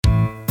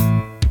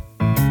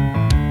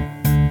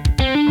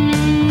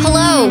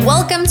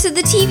welcome to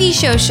the TV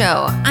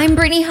show. I'm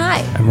Brittany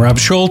High. I'm Rob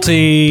Schulte.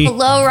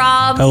 Hello,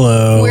 Rob.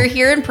 Hello. We're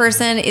here in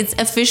person. It's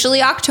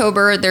officially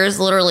October. There's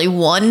literally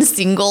one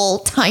single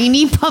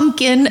tiny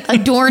pumpkin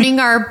adorning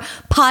our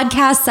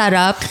podcast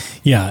setup.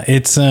 Yeah,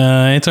 it's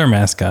our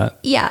mascot.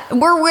 Yeah,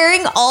 we're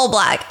wearing all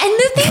black. And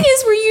the thing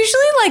is, we're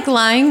usually like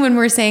lying when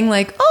we're saying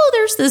like, oh,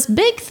 there's this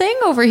big thing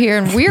over here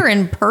and we're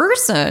in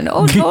person.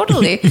 Oh,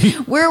 totally.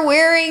 We're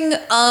wearing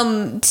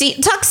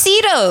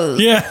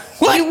tuxedos. Yeah.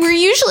 What? We're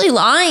usually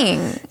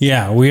lying.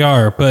 Yeah, we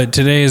are, but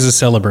today is a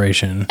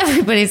celebration.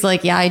 Everybody's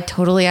like, yeah, I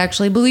totally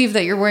actually believe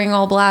that you're wearing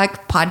all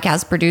black,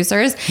 podcast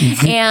producers,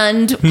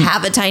 and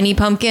have a tiny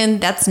pumpkin.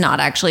 That's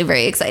not actually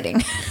very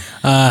exciting.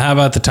 How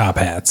about the top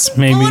hats?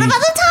 Maybe. What about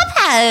the top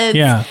hats?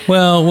 Yeah,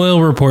 well,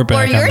 we'll report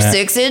back Or your on that.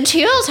 6-inch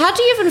heels. How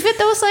do you even fit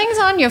those things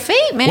on your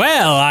feet, man?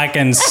 Well, I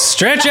can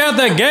stretch out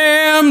the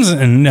gams.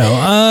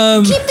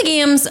 No, Keep the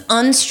gams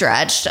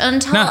unstretched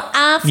until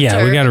after.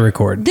 Yeah, we got to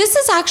record. This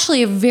is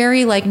actually a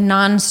very like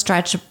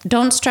non-stretch.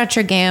 Don't stretch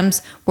your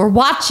gams. We're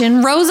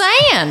watching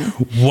Roseanne.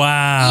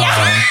 Wow.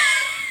 Yeah.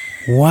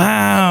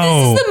 Wow.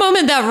 This is the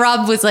moment that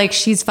Rob was like,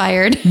 she's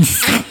fired.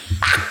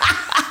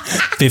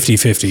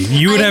 50-50.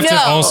 You would have to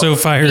also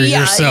fire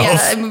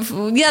yourself.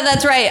 Yeah,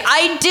 that's right.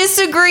 I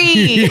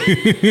disagree.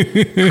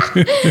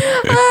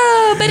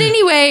 But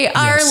anyway,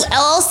 our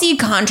LLC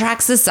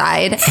contracts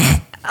aside,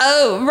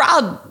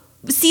 Rob,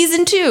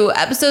 season 2,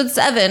 episode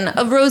 7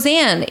 of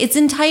Roseanne. It's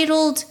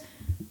entitled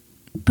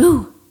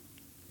Boo.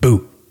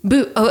 Boo.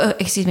 Boo. Oh,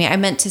 excuse me. I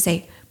meant to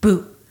say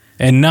boo.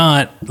 And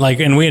not like,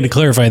 and we had to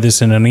clarify this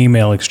in an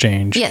email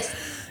exchange. Yes.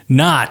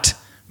 Not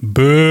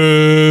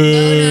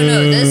boo.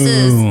 No. This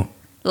is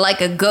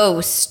like a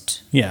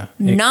ghost. Yeah.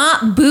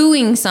 Not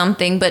booing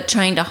something, but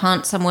trying to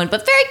haunt someone,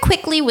 but very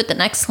quickly with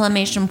an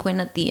exclamation point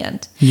at the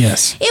end.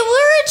 Yes. It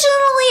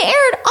originally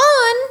aired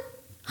on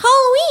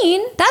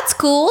Halloween. That's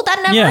cool.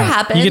 That never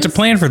happened. You get to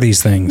plan for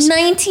these things.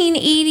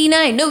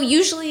 1989. No,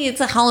 usually it's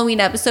a Halloween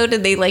episode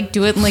and they like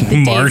do it in like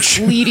the March.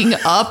 days leading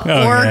up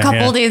or a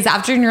couple days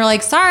after, and you're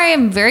like, sorry,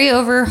 I'm very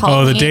over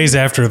Halloween. Oh, the days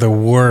after are the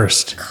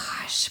worst.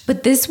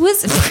 But this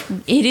was,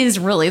 it is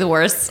really the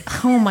worst.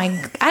 Oh my,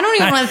 I don't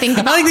even want to think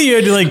about it. I like that you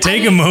had to like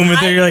take a moment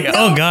there. You're like,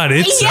 oh God,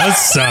 it does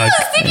suck. I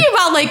was thinking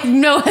about like,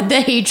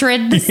 the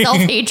hatred, the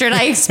self-hatred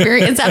I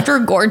experienced after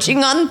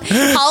gorging on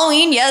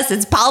Halloween. Yes,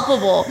 it's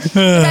palpable.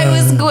 But I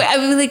was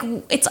like,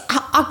 it's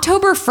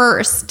October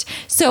 1st.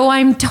 So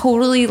I'm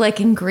totally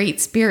like in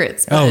great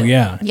spirits. Oh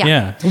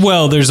yeah.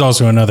 Well, there's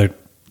also another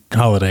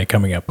holiday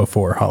coming up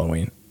before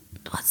Halloween.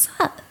 What's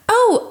that?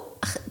 Oh,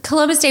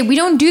 Columbus Day. We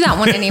don't do that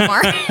one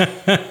anymore. Just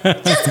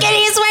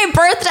kidding. It's my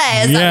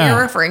birthday. Is that what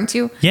you're referring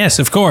to? Yes,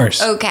 of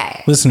course.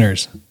 Okay.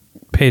 Listeners,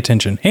 pay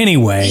attention.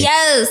 Anyway.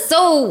 Yes.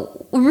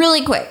 So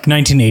really quick.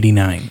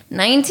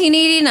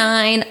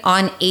 1989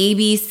 on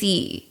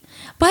ABC.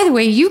 By the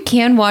way, you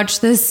can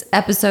watch this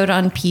episode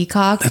on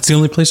Peacock. That's the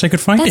only place I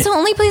could find it. That's the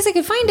only place I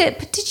could find it.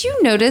 But did you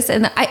notice?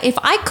 And if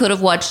I could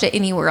have watched it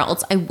anywhere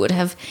else, I would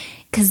have.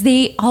 Because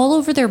they, all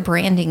over their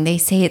branding, they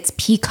say it's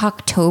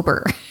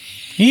Peacocktober.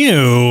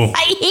 Ew.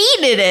 I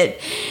hated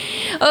it.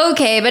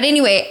 Okay, but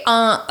anyway,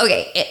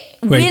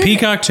 Wait,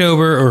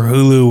 Peacocktober or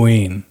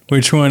Huluween?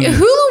 Which one?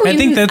 Huluween I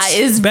think that's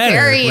is better,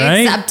 very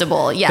right?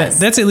 acceptable. Yes,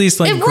 that's at least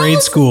like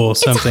grade school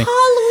something. It's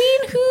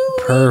Halloween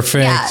Hulu.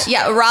 Perfect.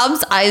 Yeah.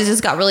 Rob's eyes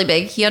just got really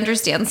big. He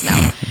understands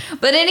now.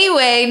 But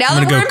anyway, now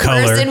that we're in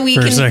person, we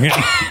can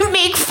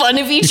make fun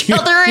of each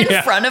other in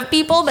front of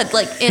people. But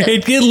like,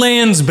 it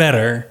lands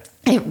better.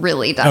 It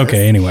really does.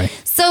 Okay. Anyway,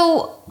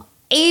 so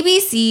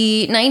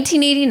ABC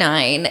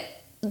 1989,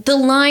 the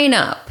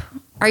lineup.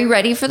 Are you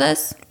ready for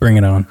this? Bring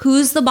it on.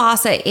 Who's the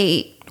boss at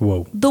 8?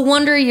 Whoa. The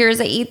Wonder Years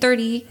at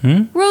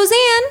 8:30.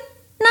 Roseanne,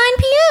 9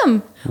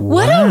 p.m.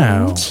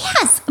 Wow.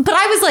 Yes. But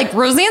I was like,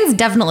 Roseanne's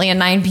definitely a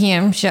 9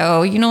 p.m.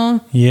 show, you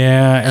know?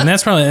 Yeah. And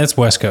that's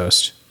West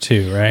Coast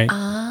too, right?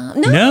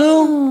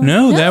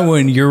 No, that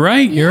one. You're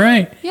right. You're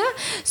right. Yeah.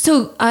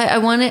 So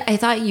I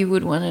thought you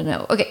would want to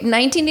know. Okay.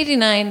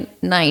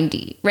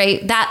 1989-90,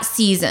 right? That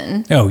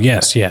season. Oh,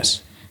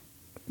 yes.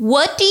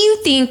 What do you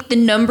think the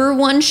number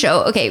one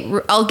show? Okay,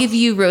 I'll give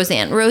you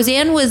Roseanne.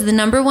 Roseanne was the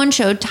number one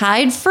show,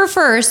 tied for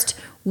first.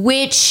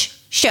 Which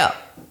show?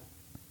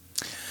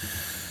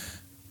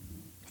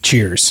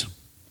 Cheers.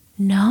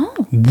 No.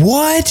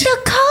 What? The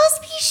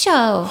Cosby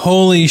Show.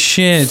 Holy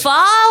shit.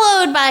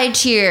 Followed by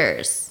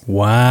Cheers.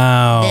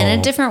 Wow. Then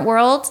A Different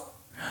World.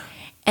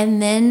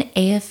 And then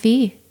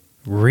AFV.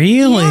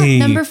 Really?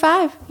 Yeah, number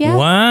 5. Yeah.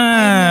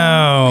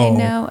 Wow. I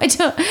know.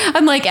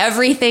 I'm like,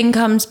 everything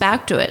comes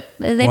back to it.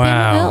 They pay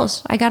my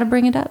bills. I got to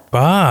bring it up.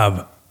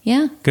 Bob.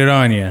 Yeah. Good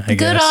on you, I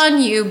guess. Good on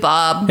you,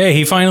 Bob. Hey,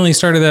 he finally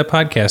started that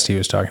podcast he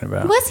was talking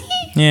about. Was he?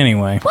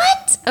 Anyway.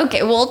 What?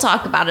 Okay, we'll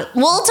talk about it.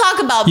 We'll talk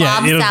about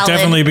Bob's it'll Salad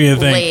definitely be a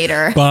thing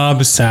later.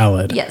 Bob's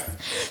Salad. Yes.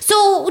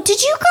 So,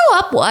 did you grow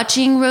up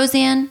watching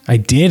Roseanne? I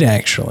did,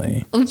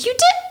 actually. Oh, you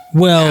did?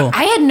 Well,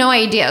 I had no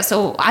idea.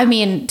 So, I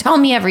mean, tell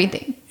me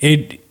everything.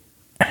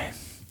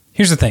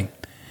 Here's the thing.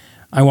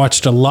 I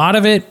watched a lot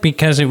of it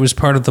because it was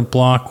part of the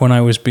block when I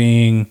was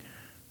being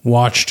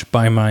watched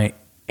by my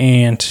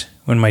aunt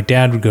when my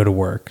dad would go to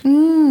work,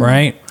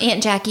 right?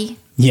 Aunt Jackie.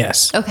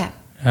 Yes. Okay.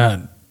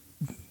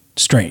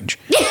 Strange.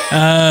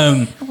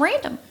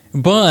 Random.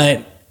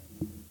 But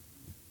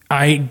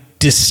I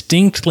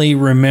distinctly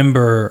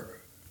remember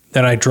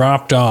that I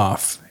dropped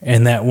off,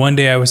 and that one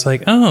day I was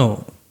like,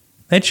 oh,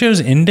 that show's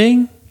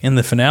ending and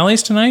the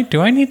finale's tonight?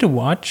 Do I need to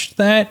watch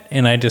that?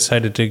 And I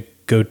decided to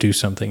go do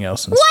something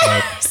else instead.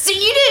 What? So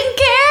you didn't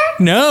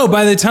care? No,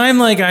 by the time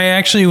like I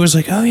actually was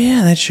like, oh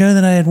yeah, that show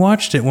that I had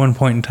watched at one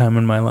point in time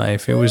in my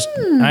life. It was,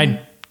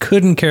 I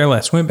couldn't care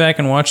less. Went back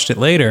and watched it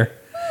later.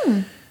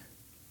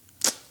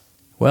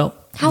 Well,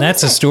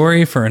 that's a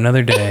story for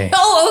another day.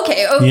 Oh,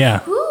 okay. Oh,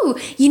 Yeah. Ooh.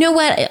 You know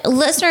what?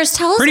 Listeners,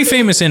 tell us. Pretty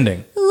famous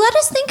ending. Let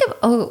us think of.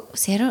 Oh,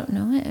 see, I don't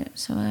know it.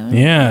 So I don't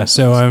Yeah,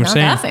 so I'm not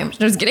saying. that famous.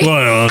 Just kidding.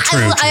 Well, true,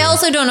 I true.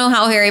 also don't know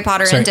how Harry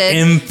Potter Sorry, ended.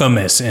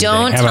 infamous ending.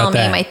 Don't How tell about me.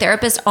 that? My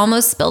therapist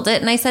almost spilled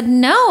it, and I said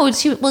no.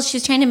 She was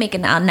trying to make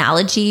an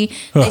analogy.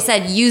 They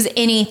said use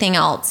anything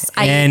else.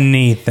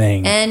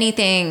 Anything.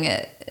 Anything.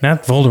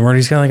 Not Voldemort.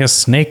 He's got like a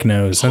snake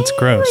nose. That's Hey, I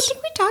gross.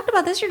 think we talked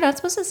about this. You're not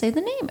supposed to say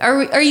the name.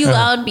 Are you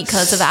allowed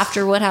because of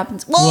after what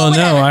happens? Well, no,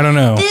 whatever. I don't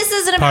know. This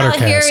isn't about Pottercast.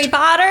 Harry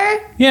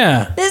Potter.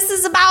 Yeah. This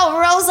is about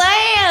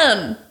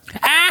Roseanne.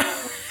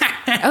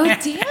 Oh,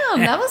 damn.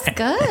 That was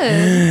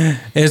good.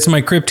 It's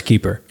my crypt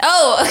keeper.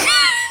 Oh,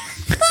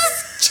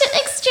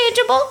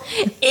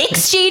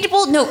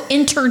 exchangeable? No,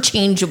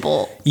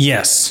 interchangeable.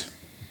 Yes.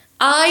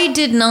 I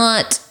did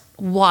not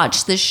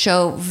watch this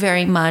show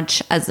very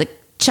much as a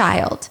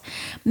child.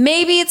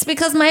 Maybe it's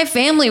because my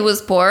family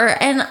was poor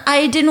and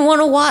I didn't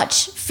want to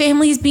watch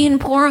families being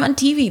poor on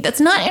TV. That's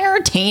not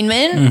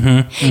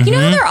entertainment. You know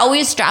how they're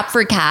always strapped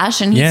for cash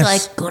and he's Yes.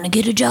 like, gonna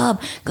get a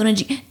job,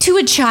 to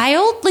a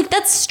child? Like,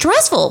 that's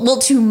stressful. Well,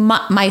 to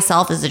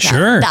myself as a child,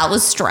 Sure. that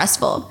was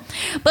stressful.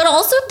 But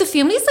also the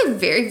family is like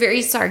very,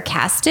 very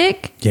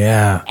sarcastic.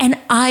 Yeah. And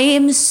I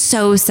am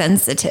so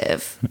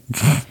sensitive.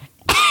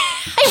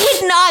 I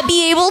would not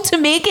be able to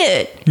make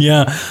it.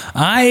 Yeah.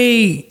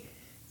 I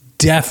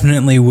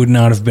definitely would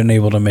not have been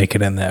able to make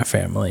it in that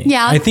family.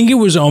 Yeah. I think it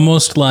was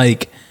almost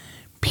like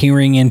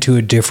peering into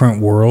a different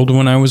world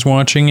when I was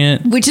watching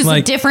it. Which is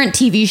like, a different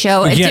TV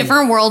show, a yeah,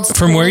 different world.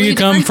 from where you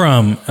come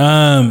from.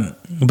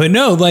 But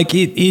no, like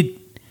it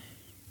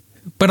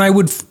but I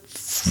would,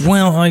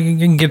 well, I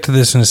can get to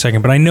this in a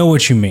second, but I know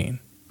what you mean.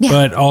 Yeah.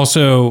 But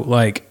also,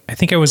 like, I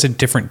think I was a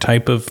different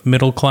type of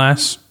middle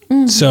class.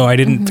 So I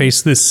didn't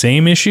face the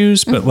same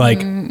issues, but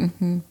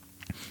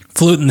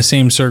float in the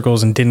same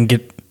circles and didn't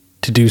get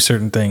to do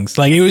certain things.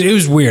 Like, it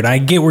was weird. I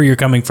get where you're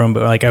coming from,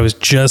 but like I was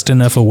just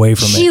enough away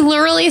from She it.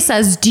 literally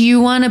says, do you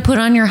want to put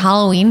on your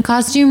Halloween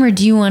costume or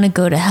do you want to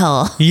go to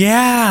hell?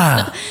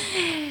 Yeah.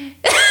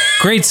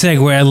 Great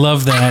segue. I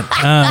love that.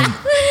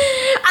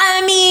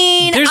 I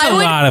mean, There's I a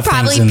would lot of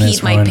probably things in this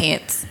pee my one.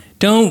 pants.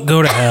 Don't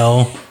go to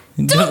hell.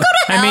 Don't go to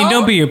I mean, hell.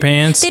 don't be your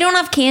pants. They don't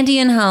have candy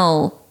in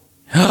hell.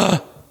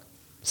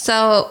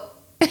 So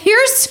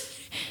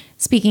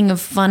speaking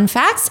of fun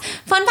facts.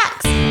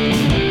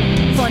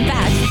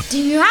 Do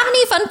you have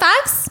any fun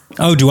facts?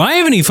 Oh, do I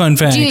have any fun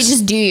facts?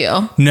 Do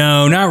you?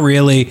 No, not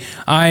really.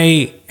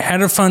 I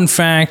had a fun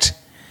fact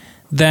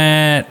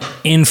that,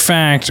 in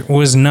fact,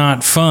 was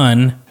not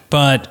fun,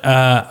 but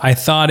I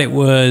thought it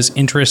was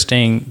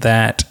interesting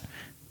that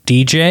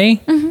DJ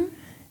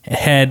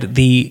had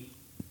the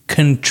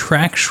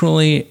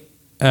contractually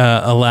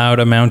allowed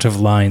amount of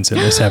lines in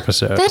this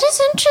episode. That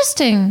is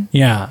interesting.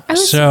 Yeah.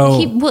 So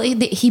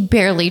He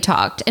barely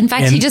talked. In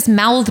fact, he And- just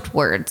mouthed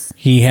words.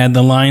 he had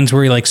the lines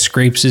where he like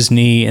scrapes his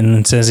knee and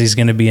then says he's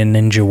going to be a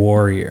ninja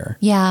warrior.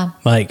 Yeah.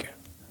 Like,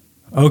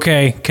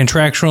 okay,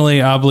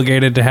 contractually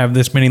obligated to have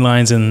this many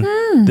lines in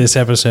this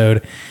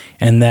episode.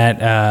 And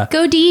that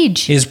Go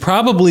Deej. is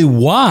probably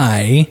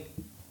why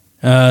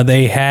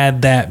they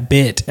had that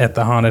bit at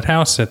the haunted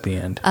house at the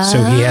end.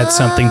 So he had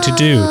something to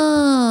do.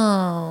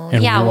 Oh.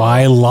 And yeah,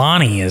 why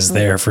Lonnie is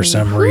there for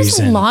some who's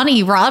reason.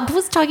 Lonnie? Rob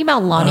was talking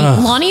about Lonnie.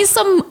 Lonnie's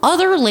some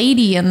other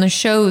lady in the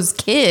show's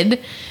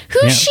kid.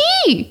 Who's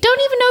she?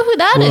 Don't even know who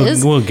that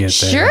is. We'll get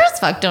there. Sure as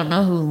fuck don't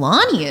know who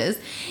Lonnie is.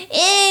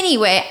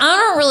 Anyway, I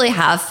don't really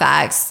have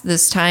facts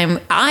this time.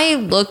 You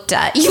looked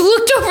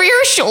over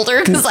your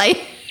shoulder because I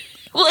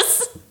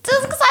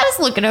was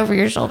looking over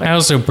your shoulder. I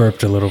also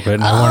burped a little bit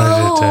and I wanted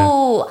it to.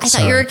 Oh, I thought you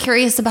sorry. were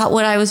curious about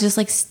what I was just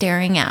like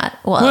staring at.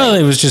 Well,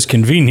 it was just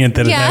convenient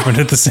that it Yeah. happened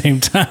at the same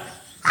time.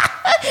 now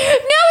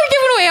we're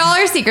giving away all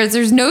our secrets.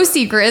 There's no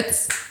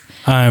secrets.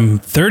 I'm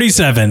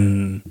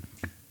 37.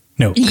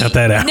 No, cut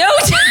that out. No.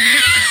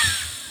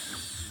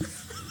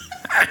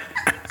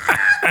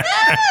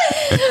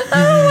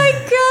 Oh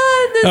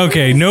my god.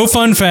 Okay, no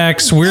fun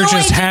facts. We're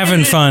just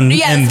having fun,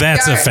 Yes, and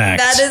that's a sure.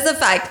 fact. That is a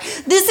fact.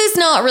 This is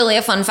not really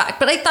a fun fact,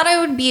 but I thought it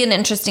would be an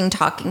interesting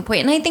talking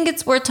point, and I think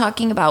it's worth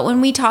talking about when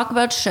we talk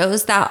about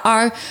shows that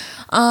are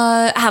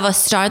have a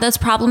star that's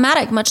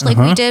problematic, much like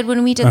we did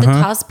when we did the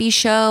Cosby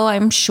Show.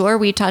 I'm sure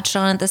we touched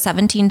on it the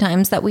 17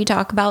 times that we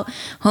talk about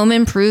Home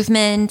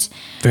Improvement.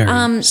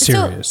 Very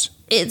serious.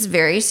 It's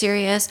very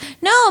serious.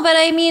 No, but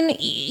I mean,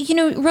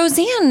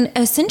 Roseanne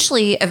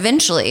eventually,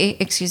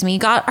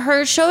 got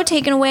her show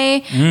taken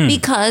away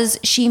because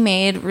she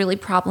made really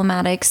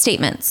problematic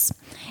statements.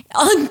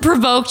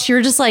 Unprovoked,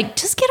 you're just like,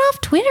 just get off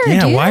Twitter,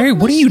 Yeah, dude.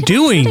 what are you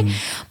doing?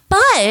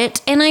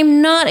 But, and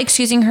I'm not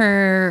excusing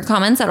her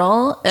comments at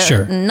all.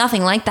 Sure.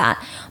 Nothing like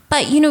that.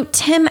 But,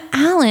 Tim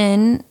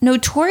Allen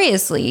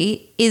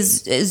notoriously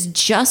is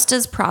just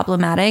as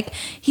problematic.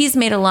 He's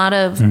made a lot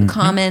of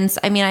comments.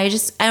 I mean, I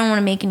don't want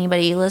to make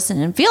anybody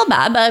listen and feel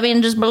bad, but I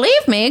mean, just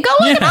believe me, go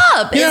look it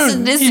up.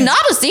 It's not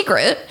a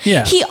secret.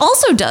 Yeah. He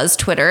also does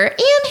Twitter, and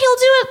he'll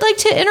do it like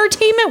to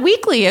Entertainment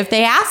Weekly if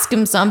they ask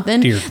him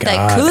something Dear that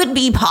God. could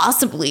be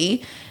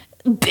possibly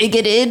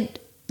bigoted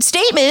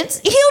statements.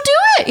 He'll do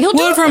it. He'll do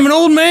What, it from an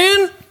old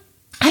man?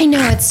 I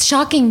know, it's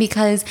shocking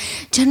because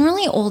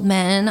generally old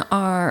men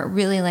are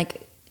really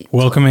like,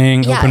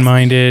 Welcoming, Yes.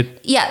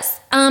 open-minded. yes.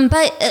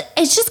 But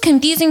it's just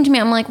confusing to me.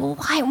 I'm like, well,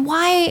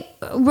 why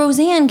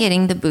Roseanne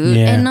getting the boot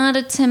Yeah. and not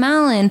a Tim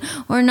Allen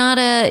or not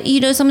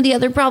some of the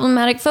other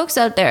problematic folks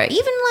out there?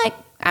 Even like,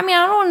 I mean,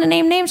 I don't want to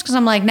name names because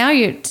I'm like, now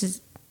you're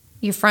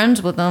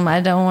friends with them. I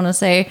don't want to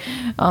say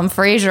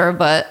Frasier,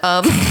 but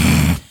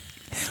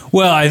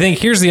Well, I think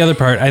here's the other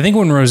part. I think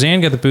when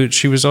Roseanne got the boot,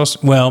 she was also,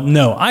 well,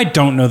 no, I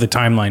don't know the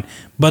timeline,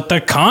 but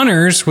The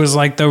Conners was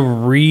like the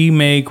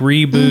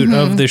reboot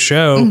of the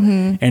show.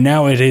 And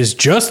now it is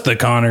just The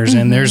Conners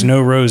and there's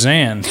no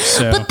Roseanne.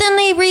 So. But then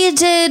they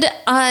redid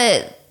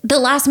The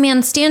Last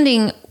Man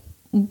Standing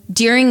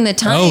during the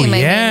time. Oh, I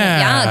mean,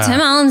 yeah.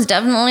 Tim Allen's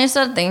definitely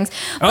said things.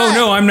 Oh,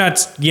 no, I'm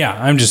not. Yeah,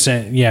 I'm just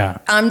saying. Yeah.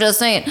 I'm just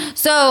saying.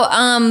 So,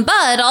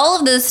 but all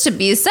of this to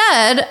be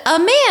said,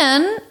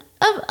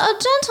 a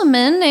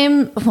gentleman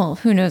named, well,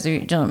 who knows a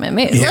gentleman?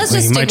 Maybe, Yeah, let's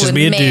well, just he stick might just with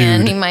be a man.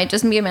 dude. He might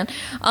just be a man.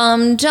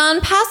 John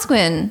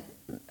Pasquin.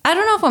 I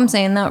don't know if I'm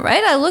saying that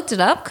right. I looked it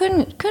up.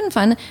 Couldn't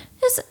find it.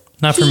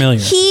 Not familiar.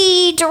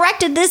 He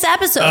directed this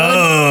episode.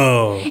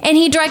 Oh. And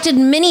he directed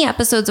many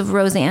episodes of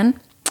Roseanne.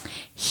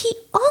 He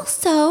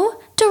also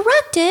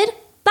directed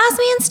Last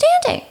Man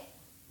Standing.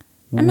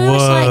 And I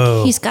was Whoa.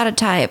 like, he's got a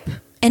type.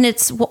 And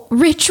it's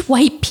rich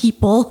white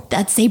people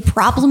that say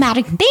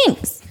problematic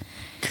things.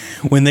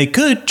 When they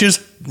could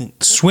just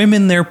swim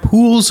in their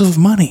pools of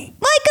money.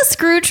 Like a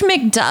Scrooge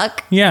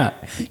McDuck. Yeah.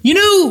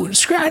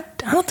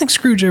 I don't think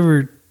Scrooge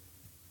ever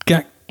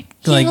got, He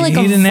had like he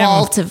a didn't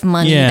vault have, of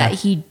money yeah. that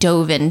he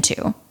dove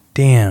into.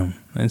 Damn,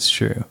 that's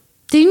true.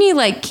 Didn't he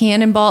like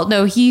cannonball?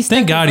 No, he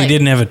Thank God he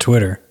didn't have a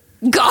Twitter.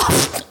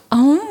 God.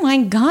 Oh my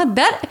God.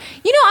 That,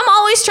 I'm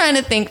always trying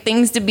to think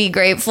things to be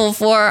grateful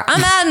for.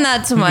 I'm adding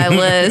that to my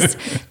list.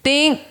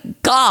 Thank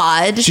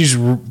God. She's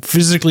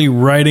physically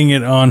writing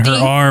it on her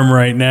Thank arm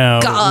right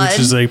now, God. which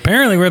is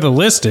apparently where the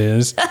list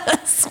is.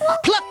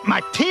 Pluck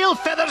my tail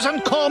feathers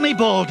and call me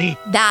Baldy.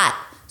 That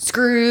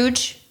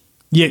Scrooge.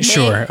 Yeah,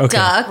 sure. Okay.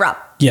 Duck. Rob.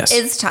 Yes.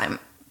 It's time.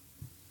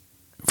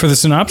 For the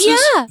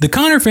synopsis, Yeah. the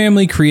Connor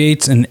family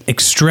creates an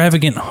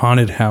extravagant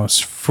haunted house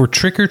for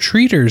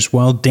trick-or-treaters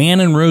while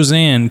Dan and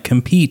Roseanne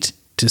compete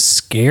to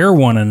scare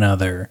one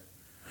another.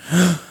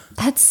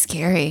 That's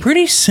scary.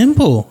 Pretty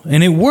simple,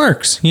 and it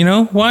works.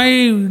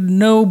 Why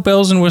no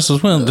bells and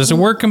whistles? Well, does it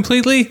work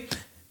completely?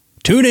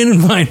 Tune in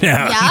and find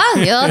out.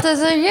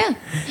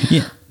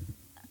 Yeah.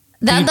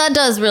 That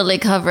does really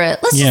cover it.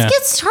 Let's just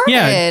get started.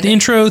 Yeah, the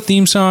intro,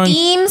 theme song.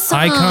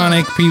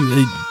 Iconic.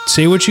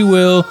 Say what you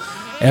will.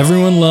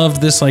 Everyone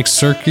loved this like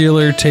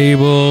circular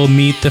table,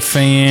 meet the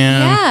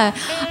fam. Yeah.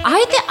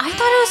 I thought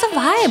it was a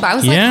vibe. I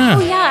was Yeah.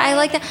 like, oh yeah, I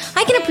like that.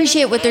 I can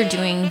appreciate what they're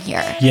doing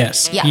here.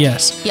 Yes. Yeah.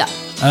 Yes. Yeah.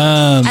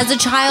 As a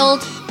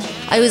child,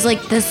 I was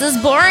like, this is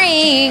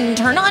boring.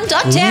 Turn on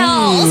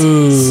DuckTales.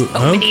 Ooh, So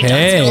many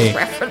okay. DuckTales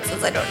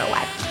references. I don't know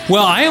why.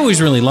 Well, I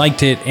always really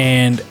liked it,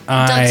 and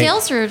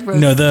DuckTales or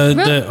no,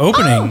 the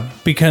opening, Oh.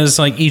 because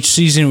like each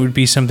season would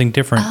be something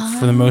different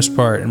for the most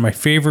part, and my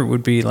favorite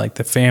would be like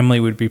the family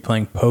would be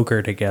playing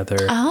poker together,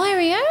 Oh, there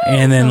we go.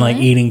 and then like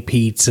eating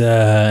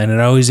pizza, and it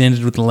always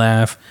ended with a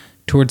laugh.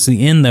 Towards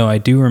the end, though, I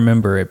do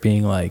remember it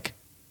being like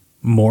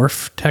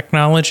morph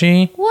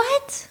technology.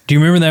 What? Do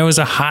you remember that was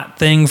a hot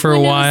thing for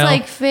When a it while? was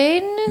like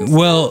fading and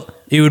Well,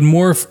 it would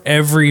morph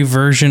every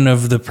version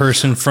of the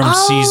person from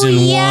season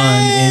one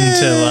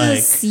into like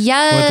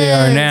what they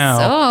are now.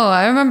 Oh,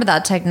 I remember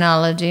that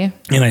technology.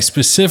 And I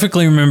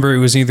specifically remember it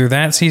was either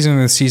that season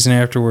or the season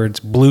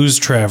afterwards. Blues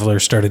Traveler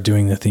started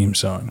doing the theme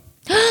song,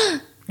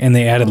 and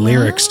they added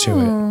lyrics to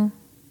it.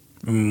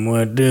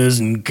 What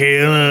doesn't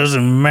kill us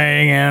and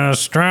make us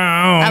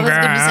strong? I was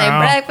going to say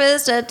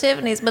breakfast at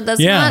Tiffany's, but that's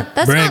Yeah, not.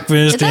 That's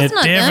breakfast not, at that's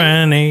not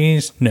them.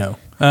 Tiffany's. No,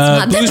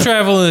 not Blues them.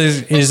 Traveler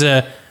is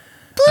a.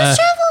 Blues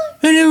Traveler.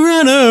 And you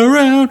run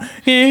around,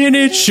 and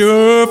it's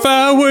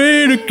surefire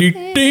way to kick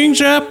things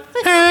up.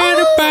 Yeah,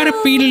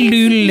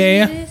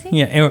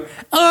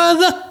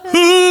 the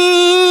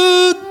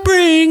hook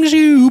brings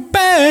you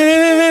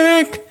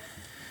back.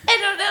 I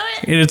don't know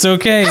it. And it's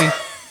okay.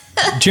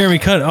 Jeremy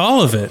cut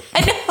all of it.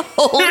 I know.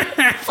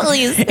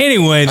 Please.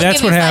 Anyway,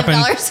 that's Give what me happened.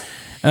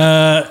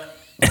 $5.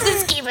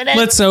 Just keep it. minute.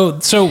 Let's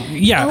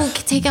yeah. Oh,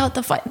 take out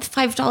the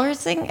 $5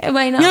 thing. Am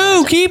I not?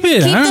 No, keep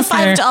it. Keep I the don't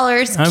care.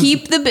 $5.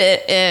 Keep the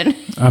bit in.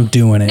 I'm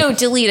doing it. No,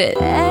 delete it.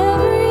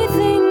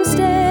 Everything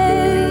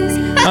stays.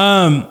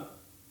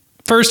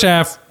 First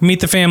half, meet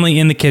the family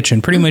in the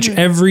kitchen. Pretty much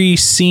every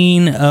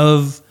scene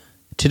of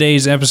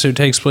today's episode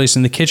takes place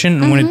in the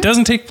kitchen. And when it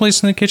doesn't take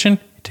place in the kitchen,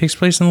 it takes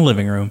place in the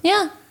living room.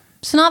 Yeah,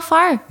 it's not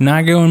far.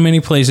 Not going many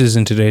places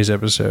in today's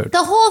episode.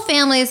 The whole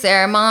family's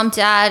there. Mom,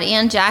 Dad,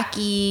 and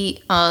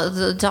Jackie,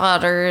 the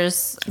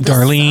daughters. The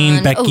Darlene,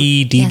 son.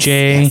 Becky,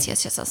 DJ.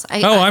 Yes.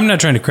 I'm not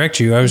trying to correct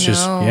you. I was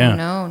just, yeah.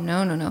 No.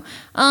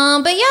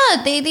 But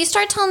yeah, they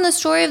start telling the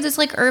story of this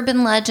like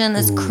urban legend,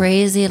 this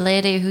crazy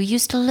lady who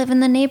used to live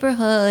in the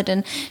neighborhood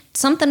and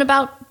something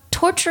about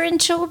torturing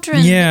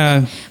children.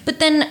 Yeah. But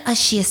then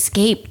she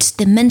escaped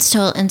the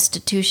mental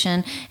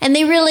institution and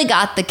they really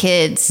got the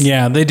kids.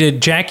 Yeah, they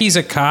did. Jackie's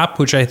a cop,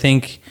 which I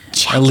think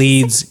Jackie's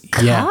leads. a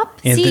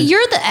cop? Yeah. See,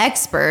 you're the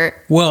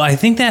expert. Well, I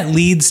think that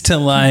leads to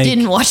like.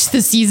 Didn't watch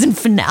the season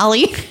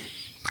finale.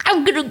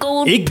 I'm gonna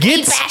go It play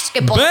gets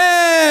basketball.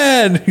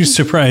 bad.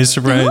 Surprise.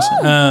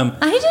 No,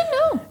 I didn't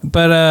know.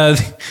 But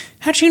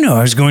how'd you know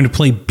I was going to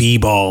play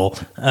b-ball?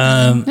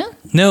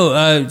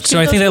 No,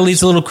 so I think that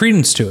leads a little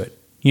credence to it.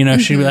 You know,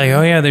 she'd be like,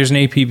 oh, yeah, there's an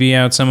APB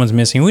out. Someone's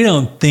missing. We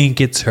don't think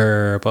it's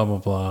her, blah, blah,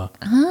 blah.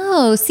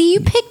 Oh, see, you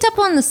picked up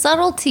on the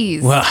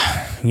subtleties. Well,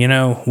 you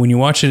know, when you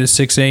watch it at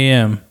 6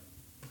 a.m.,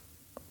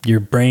 your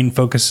brain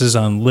focuses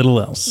on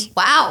little else.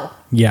 Wow.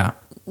 Yeah.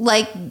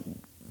 Like,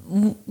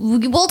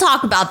 we'll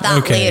talk about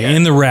that later.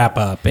 In the wrap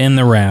up. Still in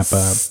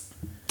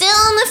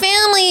the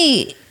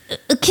family.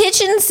 A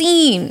kitchen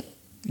scene.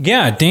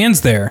 Yeah,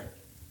 Dan's there.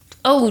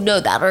 Oh, no,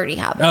 that already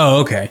happened.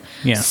 Oh, okay.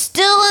 Yeah.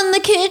 Still in the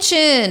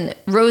kitchen.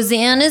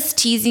 Roseanne is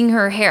teasing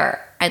her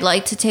hair. I'd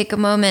like to take a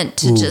moment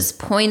to just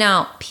point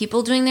out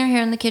people doing their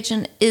hair in the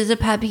kitchen is a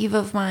pet peeve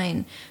of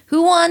mine.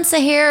 Who wants a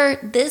hair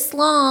this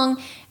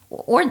long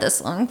or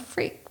this long?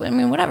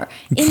 Whatever.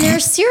 In their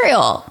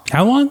cereal.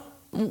 How long?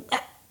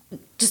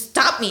 Just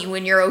stop me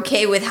when you're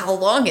okay with how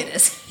long it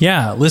is.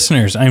 Yeah,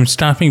 listeners, I'm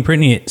stopping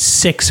Brittany at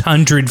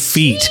 600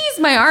 feet.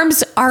 Jeez, my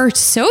arms are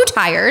so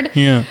tired.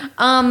 Yeah.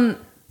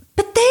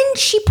 But then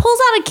she pulls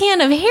out a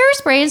can of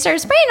hairspray and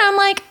starts spraying. I'm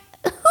like,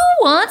 who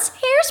wants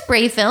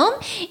hairspray film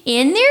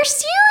in their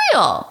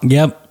cereal?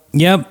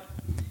 Yep.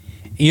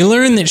 You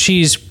learn that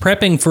she's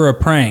prepping for a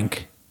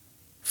prank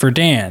for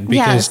Dan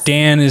because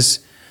Dan is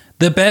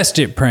the best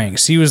at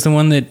pranks. He was the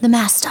one that... The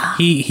master.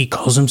 He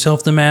calls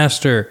himself the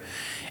master.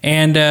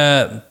 And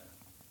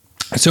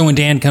so when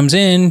Dan comes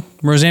in,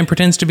 Roseanne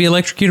pretends to be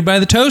electrocuted by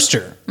the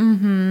toaster.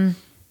 Mm-hmm.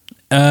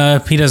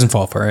 He doesn't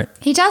fall for it.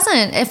 He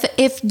doesn't.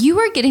 If you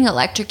were getting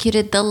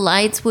electrocuted, the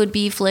lights would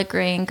be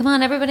flickering. Come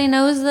on, everybody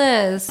knows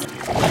this.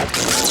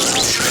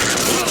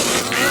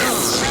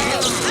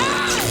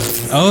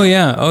 Oh,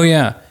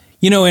 yeah.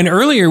 You know, and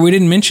earlier we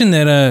didn't mention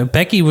that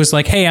Becky was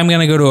like, hey, I'm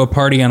going to go to a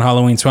party on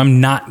Halloween, so I'm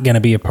not going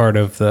to be a part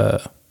of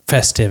the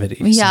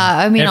festivities. Yeah,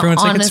 I mean,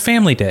 everyone's like, it's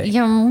family day.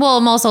 Yeah, well,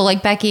 I'm also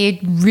like, Becky,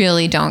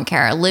 really don't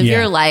care. Live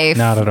your life.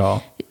 Not at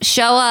all.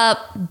 Show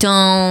up,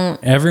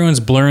 don't. Everyone's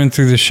blurring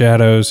through the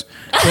shadows.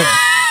 But,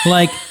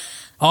 like,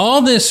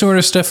 all this sort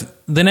of stuff,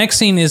 the next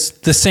scene is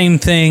the same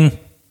thing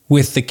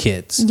with the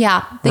kids.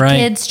 Yeah, the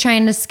kids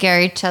trying to scare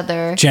each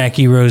other.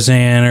 Jackie,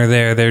 Roseanne are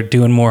there. They're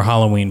doing more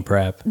Halloween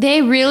prep.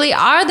 They really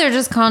are. They're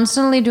just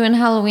constantly doing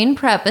Halloween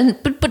prep.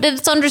 But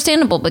it's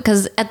understandable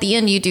because at the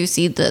end you do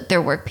see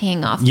their work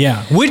paying off.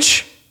 Yeah,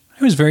 which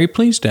I was very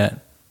pleased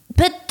at.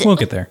 But we'll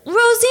get there.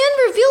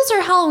 Roseanne reveals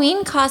her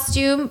Halloween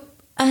costume,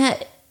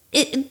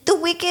 the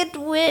Wicked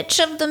Witch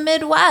of the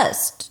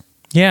Midwest.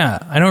 Yeah,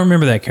 I don't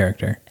remember that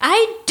character. That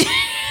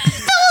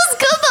was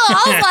good though.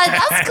 I was like,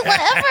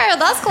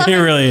 that's clever. It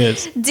really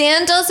is.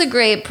 Dan does a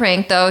great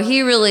prank though.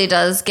 He really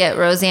does get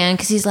Roseanne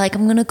because he's like,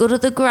 I'm going to go to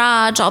the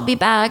garage. I'll be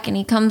back. And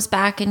he comes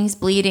back and he's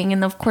bleeding.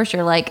 And of course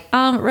you're like,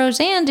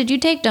 Roseanne, did you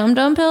take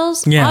dum-dum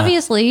pills? Yeah.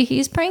 Obviously,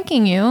 he's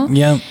pranking you.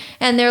 Yep.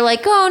 And they're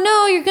like, oh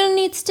no, you're going to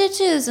need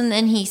stitches. And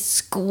then he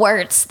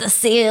squirts the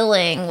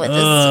ceiling with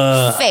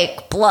his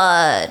fake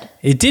blood.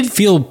 It did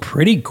feel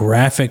pretty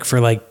graphic for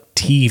like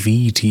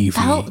TV.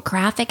 Felt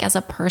graphic as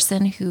a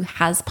person who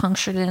has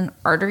punctured an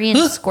artery and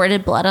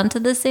squirted blood onto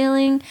the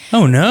ceiling.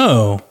 Oh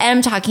no!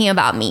 I'm talking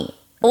about me.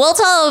 We'll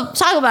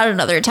talk about it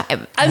another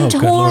time. I'm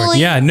good Lord. totally.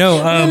 Yeah,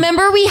 no.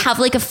 Remember, we have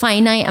like a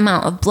finite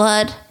amount of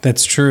blood.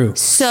 That's true.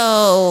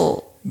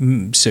 So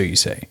you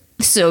say.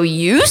 So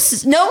you?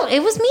 No,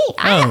 it was me.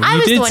 I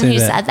was the one who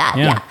said that.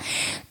 Yeah.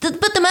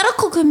 But the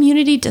medical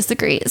community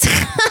disagrees.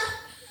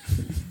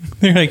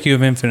 They're like, you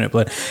have infinite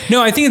blood.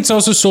 No, I think it's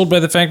also sold by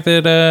the fact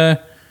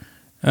that.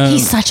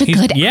 He's such a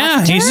good actor.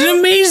 Yeah, he's an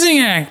amazing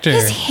actor.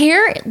 His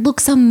hair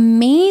looks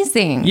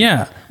amazing.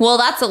 Yeah. Well,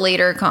 that's a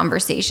later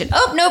conversation.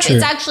 Oh, nope. True.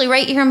 It's actually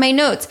right here in my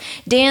notes.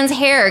 Dan's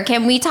hair.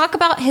 Can we talk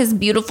about his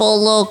beautiful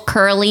little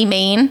curly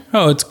mane?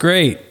 Oh, it's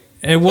great.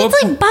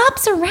 It's like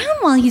bobs around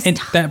while he's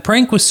talking. That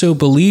prank was so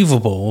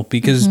believable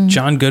because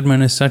John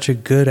Goodman is such a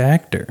good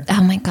actor.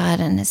 Oh, my God.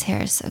 And his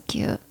hair is so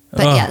cute.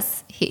 But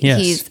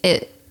yes.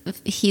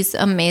 he's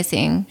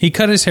amazing. He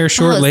cut his hair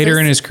short is later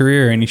this- in his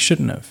career, and he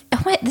shouldn't have.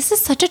 Oh, wait, this is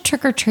such a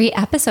trick or treat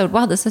episode.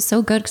 Wow, this is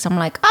so good because I'm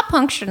like, I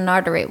punctured an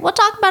artery. We'll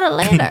talk about it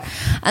later.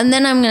 And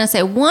then I'm going to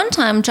say, one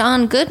time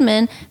John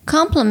Goodman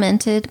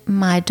complimented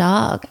my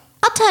dog.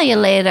 I'll tell you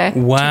later.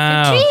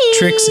 Wow. Trick or treat.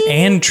 Tricks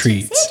and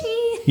treats.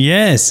 City.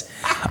 Yes.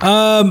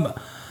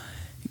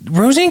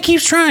 Roseanne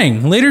keeps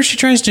trying. Later, she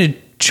tries to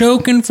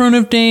choke in front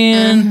of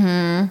Dan.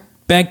 Mm-hmm.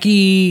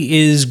 Becky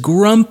is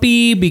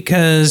grumpy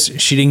because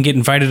she didn't get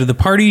invited to the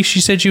party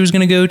she said she was going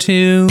to go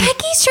to.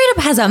 Becky straight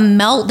up has a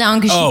meltdown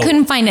because Oh. she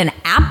couldn't find an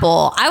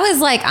apple. I was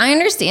like, I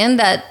understand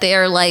that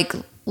they're like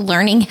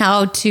learning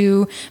how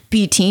to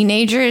be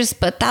teenagers,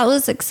 but that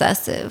was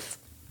excessive.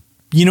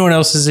 You know what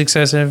else is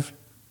excessive?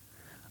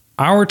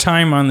 Our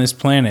time on this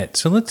planet.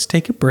 So let's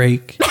take a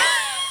break.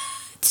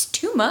 It's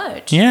too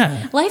much.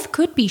 Yeah. Life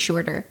could be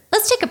shorter.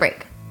 Let's take a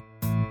break.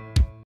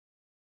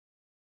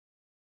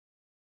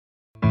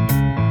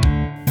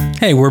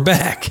 Hey, we're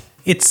back.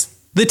 It's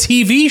the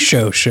TV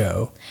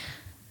show.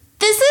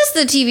 This is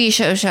the TV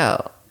show.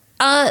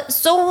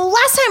 So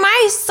last time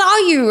I saw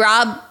you,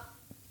 Rob,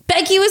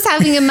 Becky was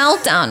having a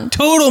meltdown.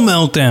 Total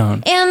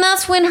meltdown. And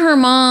that's when her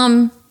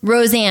mom,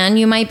 Roseanne,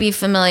 you might be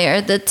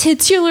familiar, the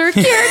titular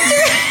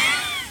character,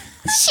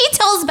 she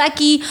tells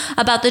Becky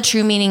about the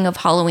true meaning of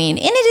Halloween.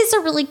 And it is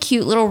a really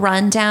cute little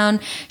rundown.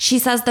 She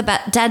says the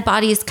dead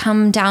bodies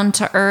come down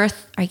to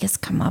Earth. I guess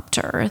come up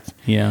to Earth.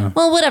 Yeah.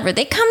 Well, whatever.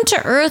 They come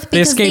to Earth They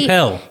because escape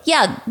hell.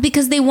 Yeah,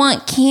 because they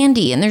want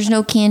candy, and there's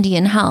no candy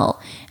in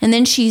hell. And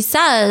then she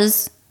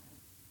says,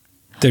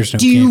 There's no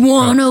do you candy.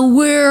 want to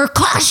wear a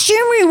costume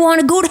or you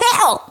want to go to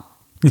hell?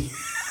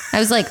 I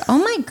was like, oh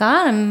my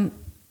God, I'm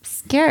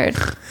scared.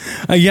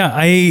 Yeah,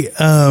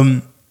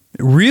 I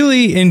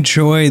really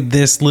enjoyed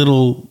this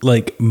little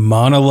like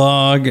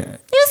monologue.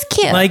 It was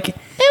cute. Like it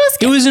was it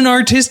cute. was an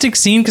artistic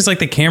scene because like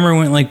the camera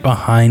went like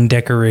behind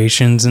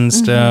decorations and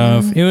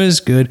stuff. Mm-hmm. It was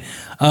good.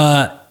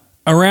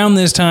 Around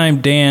this time,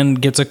 Dan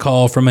gets a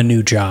call from a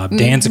new job.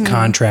 Dan's Mm-hmm. a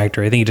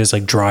contractor. I think he does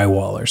like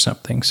drywall or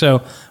something.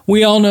 So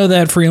we all know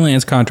that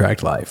freelance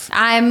contract life.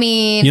 I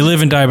mean, You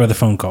live and die by the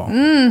phone call.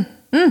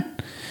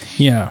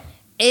 Yeah,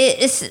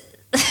 it's.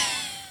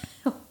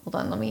 Hold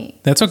on, let me.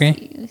 that's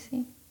okay.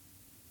 See.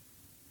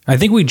 I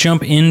think we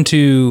jump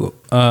into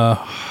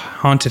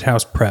haunted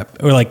house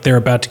prep, or like they're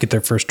about to get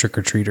their first trick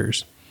or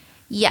treaters.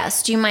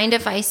 Yes. Do you mind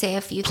if I say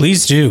a few?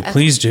 Please things? do, Okay.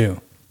 please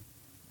do.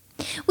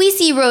 We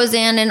see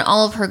Roseanne in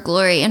all of her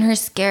glory in her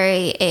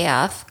scary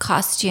AF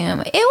costume.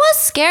 It was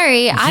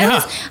scary.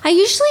 Yeah. I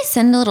usually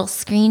send a little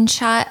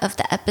screenshot of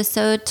the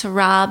episode to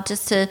Rob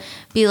just to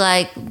be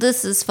like,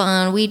 this is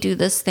fun. We do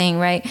this thing,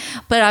 right?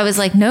 But I was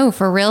like, no,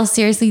 for real,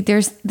 seriously,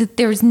 there's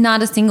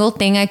not a single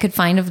thing I could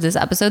find of this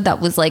episode that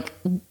was like,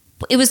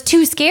 it was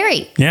too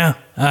scary. Yeah,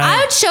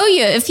 I would show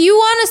you. If you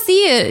want to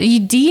see it,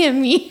 you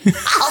DM me.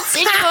 I'll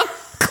send you a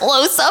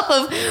close up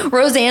of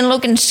Roseanne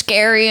looking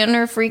scary in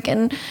her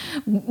freaking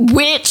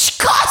witch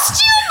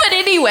costume. But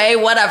anyway,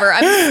 whatever.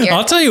 I'm scared.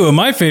 I'll tell you what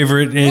my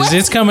favorite is. What?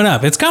 It's coming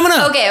up. It's coming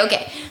up.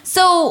 Okay.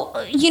 So,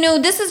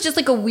 this is just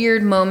like a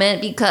weird moment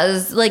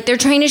because like they're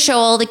trying to show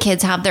all the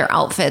kids have their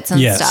outfits and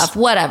Yes. stuff.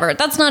 Whatever.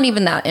 That's not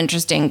even that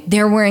interesting.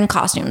 They're wearing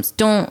costumes.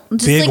 Don't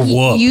just Big like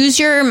whoop. use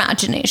your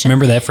imagination.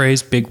 Remember that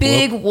phrase? Big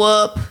Big whoop.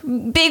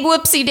 whoop. Big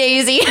whoopsie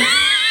daisy.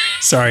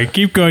 Sorry,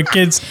 keep going,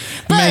 kids.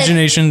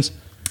 Imaginations.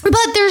 But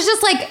there's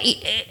just like,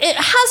 it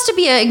has to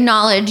be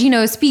acknowledged,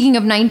 speaking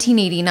of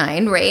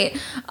 1989, right?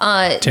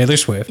 Taylor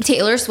Swift.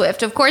 Taylor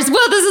Swift, of course.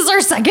 Well, this is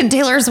our second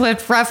Taylor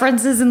Swift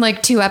references in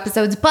like 2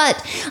 episodes.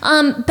 But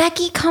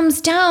Becky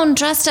comes down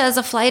dressed as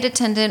a flight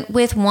attendant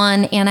with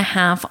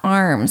 1.5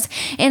 arms.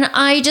 And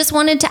I just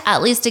wanted to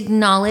at least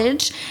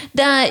acknowledge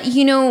that,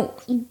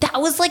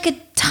 that was like a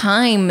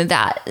time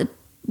that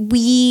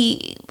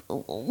we,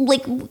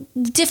 like,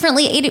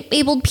 differently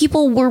abled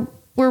people were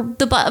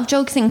the butt of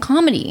jokes in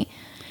comedy.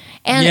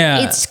 And Yeah.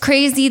 it's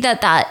crazy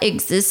that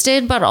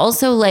existed, but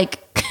also like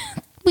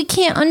we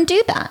can't undo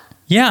that.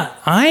 Yeah,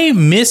 I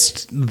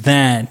missed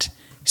that.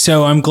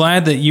 So I'm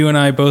glad that you and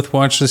I both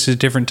watched this at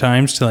different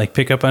times to like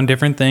pick up on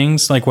different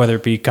things, like whether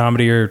it be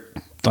comedy or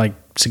like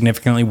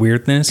significantly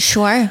weirdness.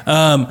 Sure.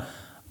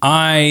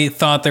 I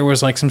thought there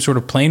was like some sort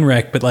of plane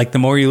wreck, but like the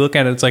more you look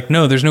at it, it's like,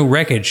 no, there's no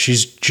wreckage.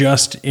 She's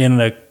just in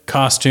a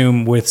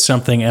costume with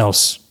something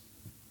else.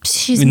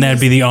 And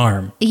that'd be the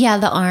arm. Yeah,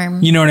 the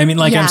arm. You know what I mean?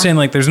 Like Yeah. I'm saying,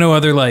 like there's no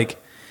other like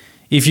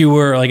if you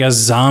were like a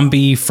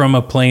zombie from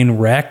a plane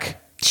wreck.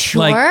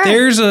 Sure. Like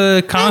there's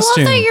a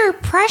costume. I love that your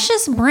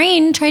precious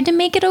brain tried to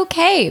make it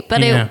okay,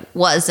 but Yeah. it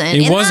wasn't.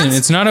 It And wasn't. that's-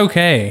 It's not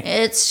okay.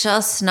 It's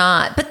just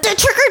not. But the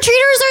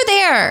trick-or-treaters are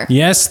there.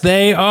 Yes,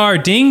 they are.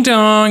 Ding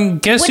dong.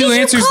 Guess What who did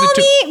you answers call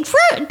the me?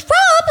 Rob?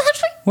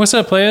 What's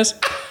up, players?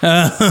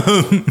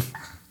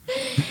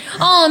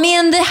 Oh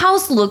man, the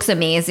house looks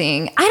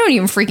amazing. I don't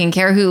even freaking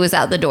care who was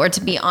at the door,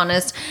 to be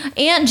honest.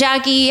 Aunt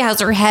Jackie has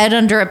her head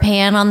under a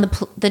pan on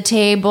the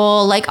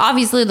table. Like,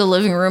 obviously the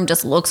living room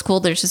just looks cool.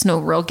 There's just no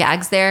real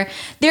gags there.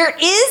 There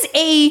is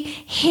a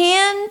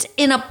hand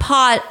in a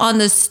pot on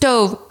the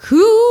stove.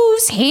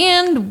 Whose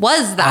hand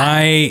was that?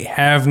 I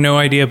have no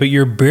idea, but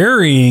you're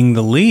burying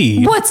the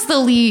lead. What's the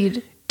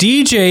lead?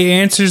 DJ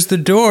answers the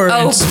door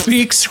and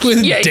speaks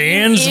with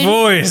Dan's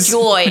voice.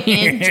 Enjoy.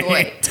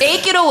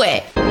 Take it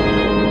away.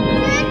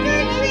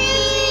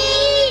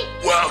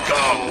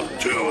 Welcome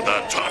to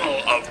the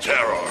Tunnel of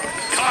Terror.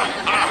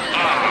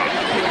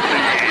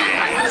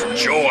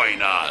 Please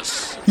join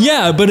us.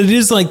 Yeah, but it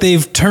is like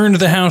they've turned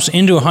the house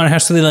into a haunted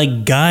house, so they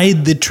like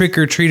guide the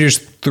trick-or-treaters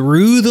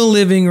through the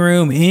living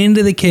room,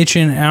 into the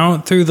kitchen,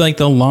 out through like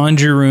the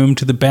laundry room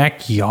to the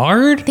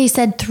backyard. They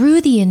said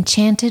through the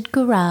enchanted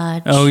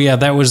garage. Oh yeah,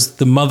 that was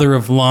the mother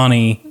of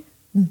Lonnie.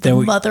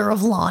 Mother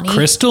of Lonnie.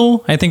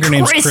 Crystal? I think her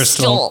name's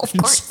Crystal. Of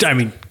course. I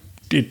mean,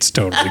 it's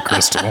totally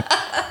Crystal.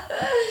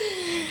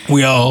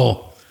 We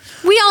all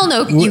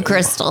know you,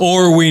 Crystal.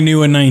 Or we knew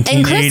a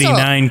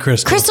 1989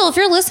 Crystal. Crystal, if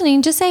you're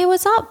listening, just say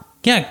what's up.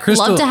 Yeah,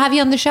 Crystal. Love to have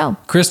you on the show.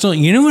 Crystal,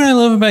 you know what I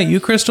love about you,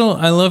 Crystal?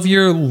 I love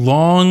your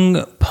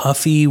long,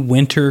 puffy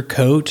winter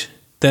coat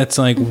that's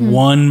like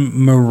one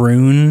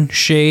maroon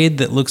shade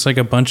that looks like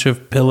a bunch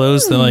of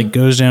pillows that like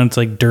goes down. It's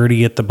like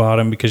dirty at the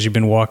bottom because you've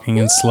been walking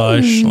in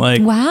slush.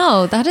 Like,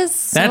 wow,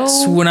 that's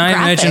when I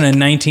imagine a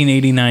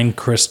 1989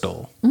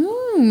 Crystal.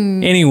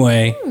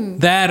 Anyway,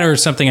 that or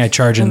something I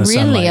charge in the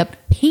sunlight. Really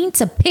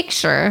paints a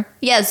picture.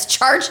 Yes,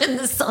 charge in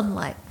the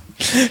sunlight.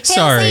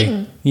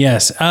 Sorry.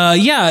 Yes.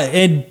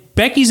 And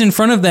Becky's in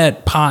front of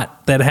that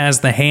pot that has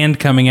the hand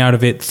coming out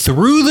of it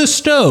through the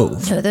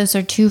stove. No, those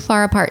are too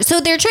far apart. So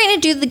they're trying to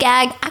do the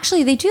gag.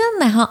 Actually, they do that in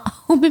the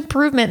Home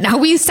Improvement. Now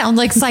we sound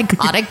like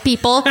psychotic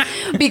people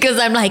because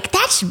I'm like,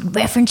 that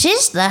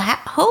references the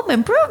Home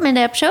Improvement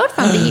episode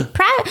from the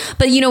prior.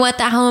 But you know what?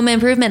 The Home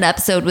Improvement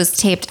episode was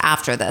taped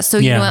after this. So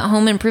you know what?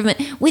 Home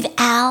Improvement with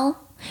Al,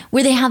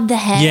 where they have the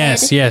head.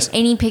 Yes.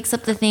 And he picks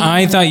up the thing.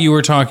 I thought you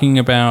were talking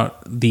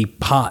about the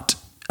pot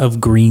of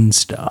green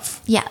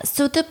stuff. Yeah,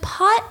 so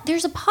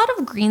there's a pot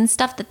of green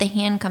stuff that the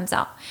hand comes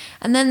out.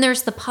 And then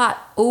there's the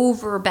pot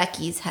over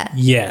Becky's head.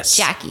 Yes.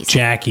 Jackie's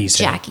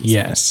head.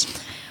 Yes.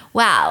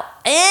 Wow.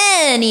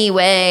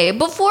 Anyway,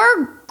 before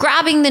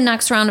grabbing the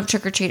next round of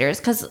trick-or-treaters,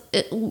 because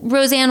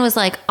Roseanne was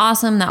like,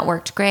 awesome, that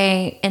worked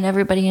great, and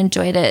everybody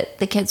enjoyed it.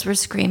 The kids were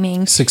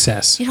screaming.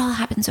 Success. It all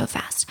happened so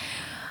fast.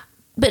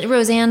 But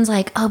Roseanne's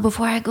like, oh,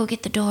 before I go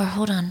get the door,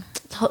 hold on.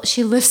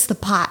 She lifts the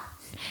pot.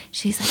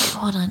 She's like,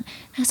 hold on.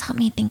 Just help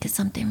me think of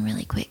something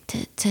really quick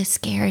to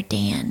scare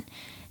Dan.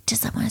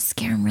 Just I want to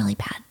scare him really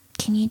bad.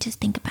 Can you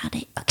just think about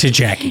it? Okay. To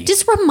Jackie.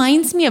 Just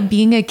reminds me of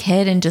being a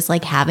kid and just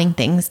like having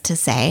things to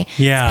say.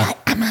 Yeah. Like,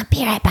 I'm going to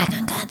be right back.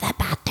 I'm going to the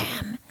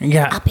bathroom.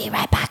 Yeah. I'll be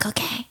right back,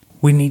 okay?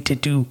 We need to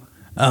do,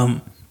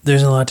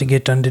 there's a lot to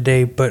get done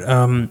today, but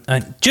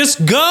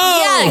just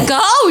go. Yeah, go.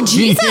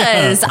 Jesus.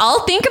 Yeah.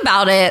 I'll think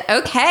about it.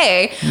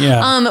 Okay. Yeah.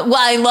 Well,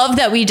 I love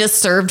that we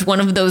just served one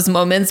of those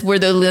moments where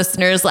the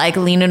listeners like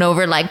leaning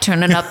over, like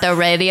turning up the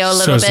radio a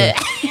little bit.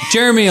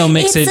 Jeremy will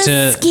mix it's it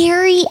a to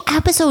scary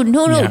episode.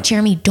 No, Yeah.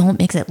 Jeremy, don't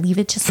mix it. Leave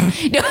it just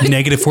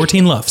negative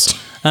 14 loves.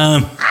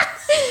 Okay,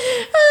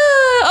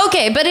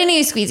 but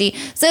anyway, Squeezy.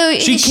 So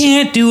She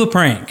can't do a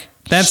prank.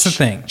 That's the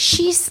thing.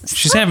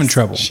 She's having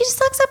trouble. She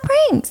sucks at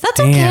pranks. That's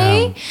Damn.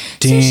 okay.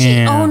 So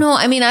Damn. oh no,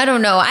 I mean I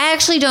don't know. I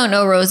actually don't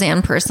know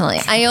Roseanne personally.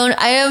 I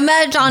have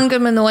met John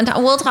Goodman the one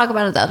time. We'll talk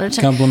about it the other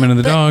time. Compliment of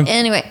the dog.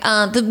 Anyway,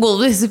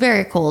 this is a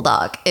very cool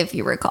dog, if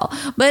you recall.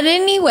 But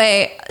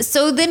anyway,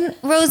 so then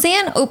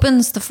Roseanne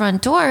opens the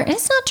front door, and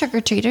it's not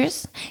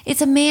trick-or-treaters.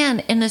 It's a man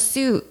in a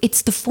suit.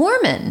 It's the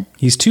foreman.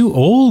 He's too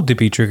old to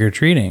be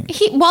trick-or-treating.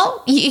 He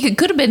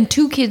could have been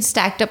two kids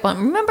stacked up on.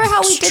 Remember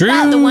how we did true.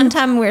 that the one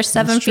time we were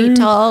 7 feet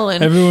tall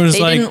and everyone was they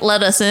like, didn't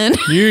let us in.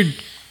 You're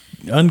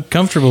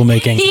uncomfortable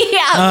making.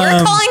 Yeah,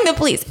 we're calling the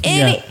police.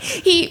 And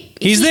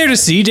he's there to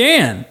see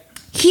Dan.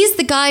 He's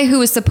the guy who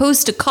was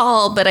supposed to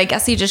call, but I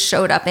guess he just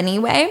showed up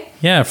anyway.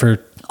 Yeah,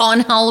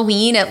 on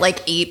Halloween at like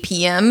 8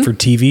 p.m. For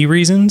TV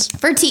reasons?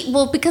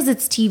 Because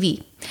it's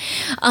TV.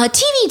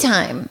 TV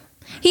time.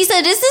 He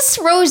said, is this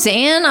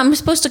Roseanne? I'm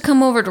supposed to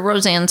come over to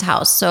Roseanne's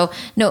house. So,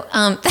 no.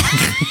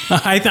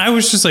 I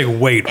was just like,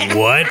 wait,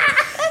 what?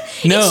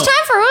 No. It's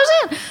time for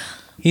Roseanne.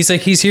 He's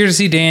like, he's here to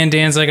see Dan.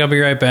 Dan's like, I'll be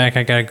right back.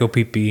 I gotta go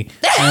pee-pee.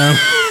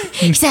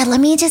 He said,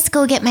 let me just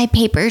go get my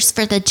papers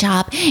for the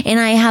job. And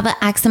I have an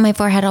X on my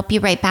forehead. I'll be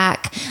right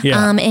back.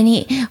 Yeah.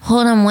 And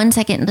hold on 1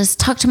 second. Just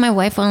talk to my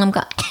wife while I'm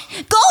going.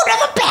 Go to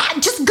the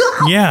bed. Just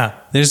go. Yeah.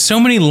 There's so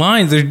many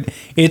lines.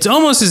 It's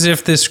almost as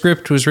if this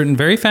script was written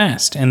very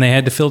fast and they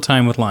had to fill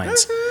time with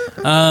lines.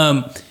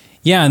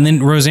 Yeah. And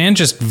then Roseanne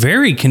just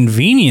very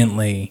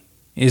conveniently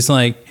is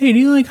like, hey, do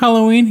you like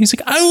Halloween? He's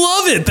like, I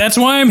love it. That's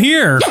why I'm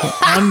here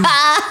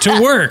to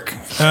work.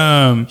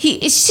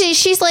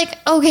 She's like,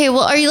 okay,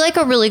 well, are you like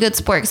a really good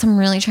sport? Because I'm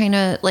really trying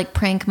to like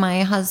prank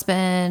my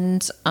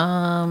husband.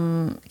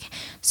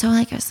 So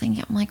like I was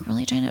thinking, I'm like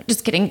really trying to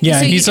just kidding. Yeah,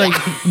 So he's like,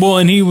 well,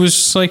 and he was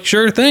just like,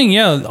 sure thing,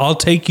 yeah, I'll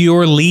take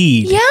your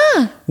lead.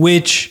 yeah.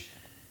 Which,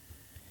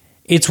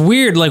 it's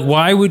weird. Like,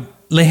 why would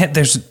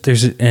there's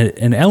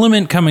an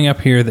element coming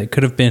up here that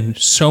could have been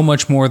so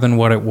much more than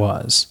what it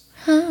was.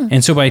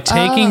 And so by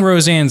taking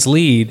Roseanne's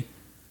lead,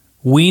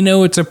 we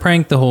know it's a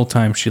prank the whole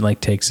time. She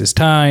like takes his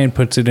tie and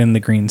puts it in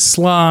the green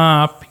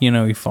slop. You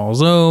know, he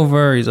falls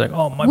over. He's like,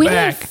 oh, my When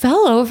back. he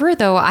fell over,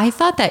 though, I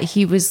thought that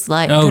he was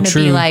like Oh, going to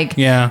be true. like,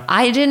 Yeah.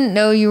 I didn't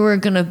know you were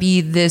going to be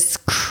this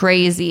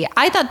crazy.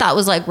 I thought that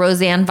was like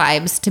Roseanne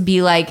vibes to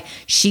be like,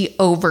 she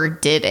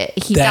overdid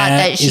it. He thought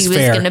that she is was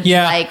fair. going to be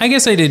Yeah, like, I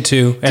guess I did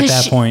too at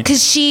that point.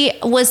 Because she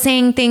was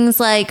saying things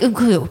like,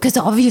 because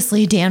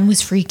obviously Dan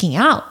was freaking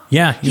out.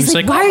 Yeah, he He's was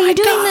like, like, why "Oh are my you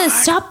doing God."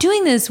 this? Stop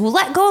doing this. Well,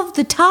 let go of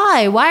the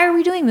tie. Why are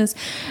we doing this?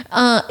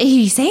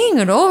 He's saying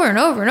it over and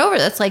over and over.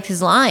 That's like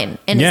his line.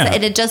 And Yeah.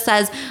 it just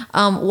says,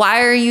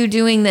 why are you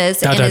doing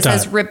this? Dot, and dot, it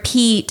says dot.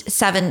 repeat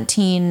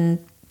 17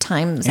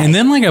 times. And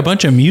then like a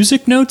bunch of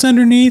music notes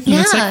underneath. And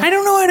it's Yeah. like, I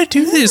don't know how to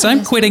do this.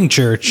 I'm quitting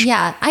church.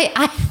 Yeah,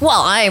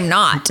 I'm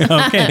not.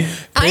 Okay,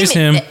 praise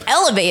I'm him.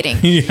 elevating.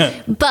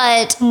 Yeah.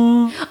 But,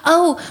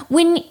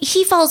 when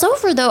he falls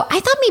over, though, I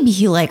thought maybe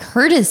he like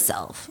hurt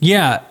himself.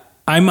 Yeah,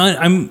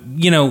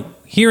 I'm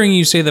hearing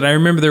you say that. I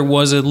remember there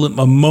was a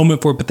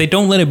moment for it, but they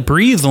don't let it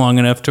breathe long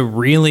enough to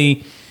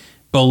really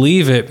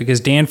believe it because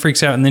Dan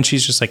freaks out and then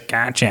she's just like,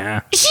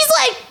 gotcha. She's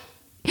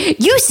like,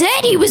 you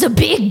said he was a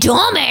big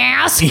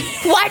dumbass.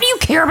 Why do you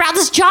care about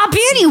this job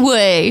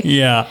anyway?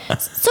 Yeah.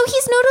 So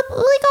he's notable.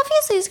 Like,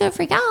 obviously, he's gonna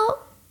freak out.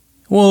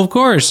 Well, of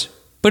course,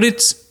 but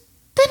it's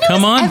Then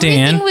Come on,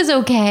 Dan. Everything was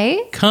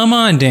okay. come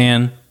on,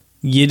 Dan.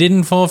 You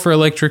didn't fall for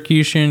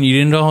electrocution.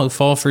 You didn't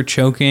fall for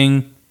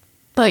choking.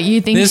 But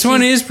you think This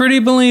one she's- is pretty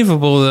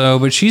believable though.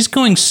 But she's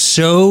going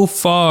so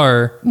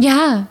far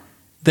Yeah,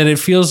 that it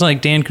feels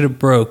like Dan could have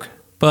broke.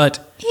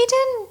 But he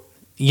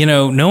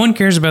didn't. no one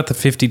cares about the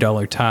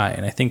 $50 tie,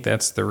 and I think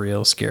that's the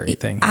real scary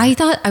thing. I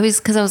thought I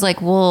was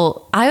like,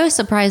 well, I was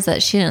surprised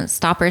that she didn't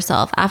stop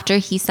herself after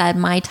he said,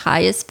 my tie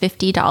is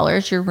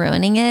 $50. You're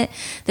ruining it.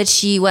 That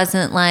she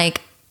wasn't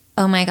like,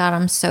 oh my God,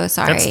 I'm so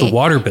sorry. That's the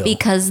water bill.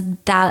 Because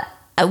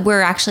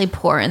we're actually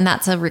poor and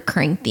that's a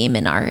recurring theme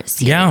in our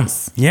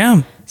series.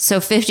 Yeah. So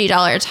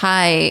 $50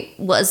 tie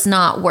was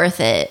not worth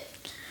it.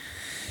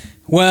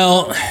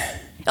 Well,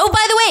 Oh,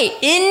 by the way,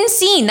 in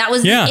scene. That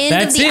was Yeah, the end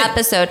of that's the it.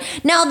 episode.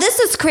 Now, this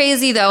is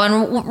crazy, though.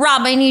 And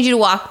Rob, I need you to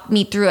walk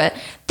me through it.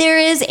 There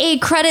is a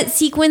credit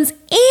sequence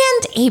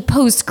and a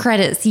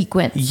post-credit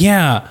sequence.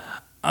 yeah.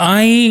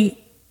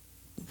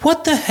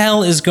 What the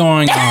hell is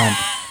going on?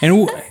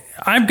 And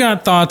I've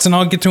got thoughts and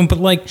I'll get to them, but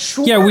like,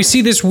 yeah, we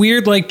see this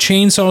weird like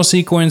chainsaw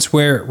sequence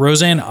where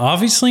Roseanne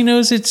obviously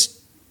knows it's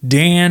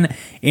Dan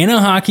in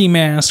a hockey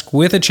mask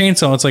with a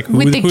chainsaw. It's like, who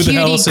With the hell cutie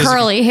else is it?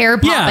 curly hair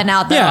popping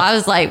out, though. I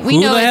was like, we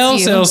who know the hell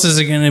it's you. else is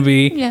it going to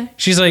be? Yeah.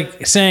 She's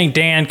like saying,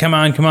 Dan, come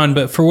on.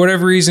 But for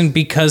whatever reason,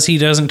 because he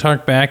doesn't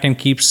talk back and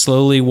keeps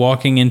slowly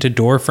walking into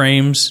door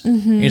frames,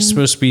 Mm-hmm. it's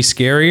supposed to be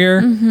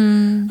scarier.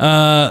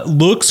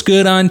 Looks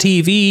good on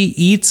TV,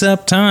 eats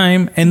up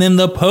time. And then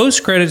the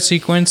post-credit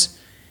sequence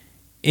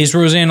is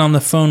Roseanne on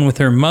the phone with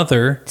her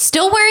mother.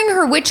 Still wearing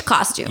her witch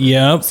costume.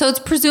 Yep. So it's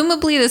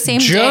presumably the same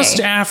Just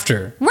day.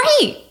 after.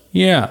 Right.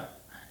 Yeah.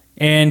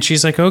 And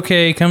she's like,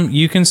 okay, come,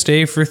 you can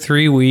stay for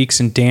 3 weeks.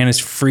 And Dan is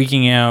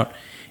freaking out.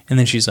 And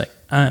then she's like,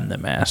 I'm the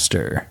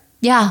master.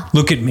 Yeah.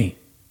 Look at me.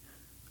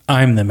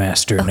 I'm the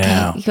master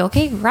now.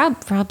 Okay,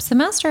 Rob's the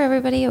master,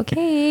 everybody.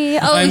 Okay.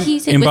 Oh, I'm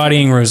he's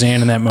embodying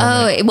Roseanne in that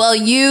moment. Oh, well,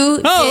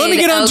 you Oh, let me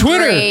did get on a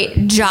Twitter.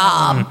 great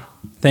job.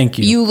 Thank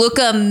you. You look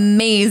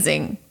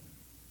amazing.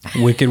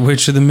 Wicked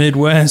Witch of the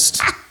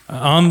Midwest.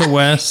 On the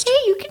West.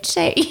 Hey, you can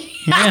say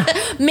Yeah.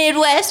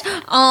 Midwest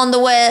on the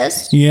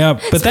West. Yeah,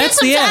 but Spent that's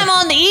some the time end.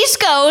 on the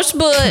East Coast,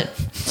 but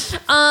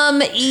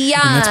yeah.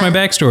 And that's my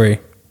backstory.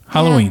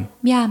 Halloween.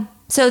 Yeah.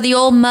 So the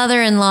old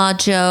mother-in-law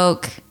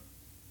joke,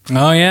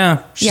 Oh,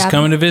 yeah. She's Yeah.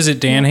 coming to visit.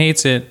 Dan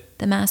hates it.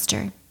 the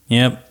master.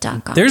 Yep.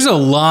 .com. There's a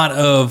lot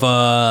of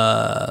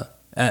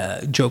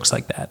jokes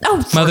like that.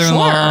 Oh, for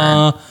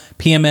Mother-in-law,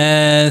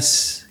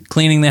 PMS,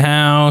 cleaning the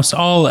house,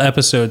 all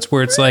episodes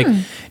where it's like,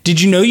 did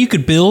you know you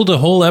could build a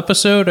whole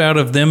episode out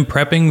of them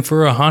prepping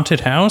for a haunted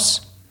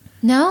house?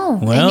 No.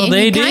 Well,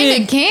 they you did.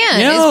 kind of can.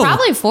 Yo. It's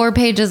probably 4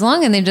 pages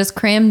long and they just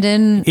crammed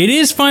in. It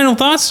is final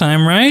thoughts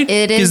time, right?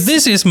 It is. Because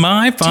this is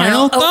my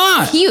final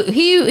thought.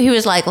 He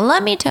was like,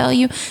 let me tell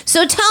you.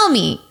 So tell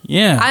me.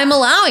 Yeah. I'm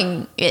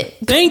allowing it.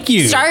 Thank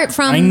you. Start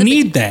from I the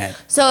need that.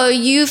 So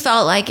you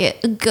felt like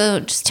it.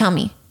 Go, just tell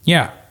me.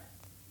 Yeah.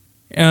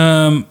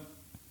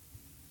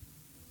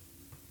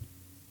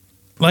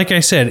 Like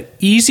I said,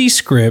 easy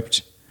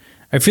script.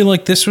 I feel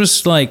like this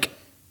was like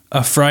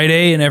a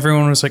Friday and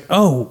everyone was like,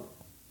 oh,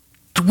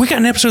 we got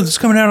an episode that's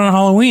coming out on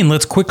Halloween.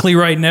 Let's quickly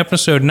write an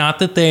episode. Not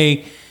that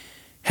they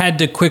had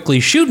to quickly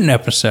shoot an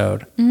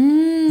episode,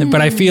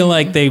 but I feel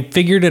like they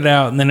figured it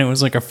out. And then it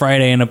was like a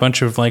Friday and a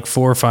bunch of like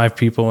 4 or 5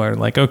 people are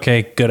like,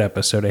 okay, good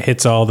episode. It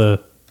hits all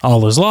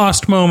is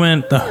lost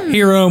moment, the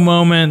hero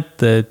moment,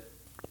 the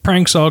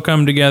pranks all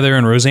come together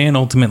and Roseanne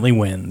ultimately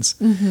wins.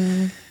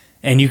 Mm-hmm.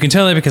 And you can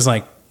tell that because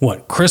like,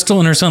 what, Crystal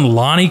and her son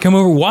Lonnie come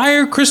over? Why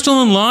are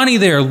Crystal and Lonnie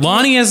there?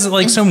 Lonnie has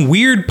like some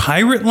weird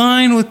pirate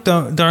line with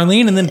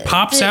Darlene and then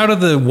pops out of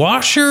the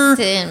washer.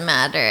 Didn't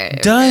matter.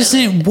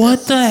 Doesn't.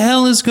 What the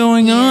hell is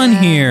going on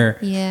here?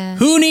 Yeah.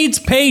 Who needs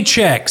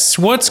paychecks?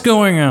 What's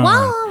going on?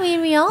 Well, I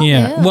mean, we all do.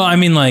 Well, I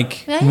mean,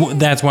 like,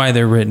 that's why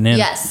they're written in.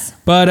 Yes.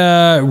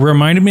 But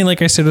reminded me,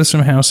 like I said, of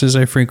some houses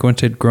I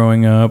frequented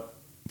growing up,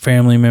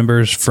 family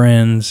members,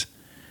 friends.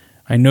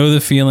 I know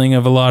the feeling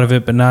of a lot of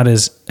it, but not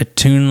as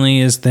attunely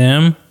as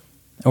them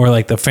or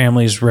like the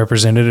families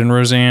represented in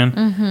Roseanne.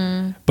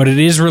 Mm-hmm. But it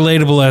is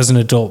relatable as an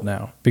adult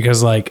now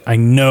because like I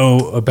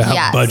know about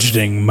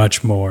budgeting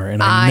much more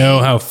and I know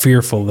how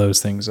fearful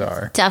those things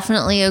are.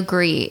 Definitely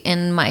agree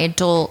in my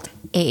adult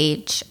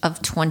age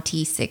of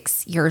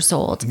 26 years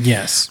old.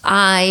 Yes.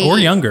 Or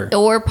younger.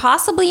 Or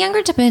possibly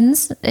younger.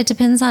 Depends. It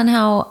depends on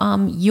how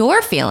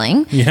you're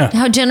feeling. Yeah.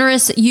 How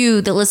generous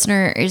you, the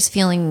listener, is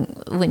feeling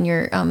when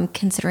you're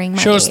considering my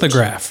Show age. us the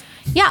graph.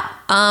 Yeah.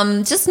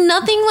 Just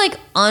nothing like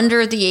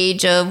under the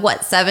age of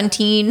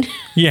 17?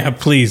 Yeah,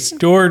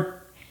 please. Or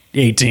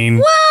 18.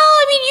 Well,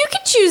 I mean, you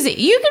could choose it.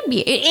 You could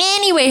be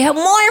anyway.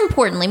 More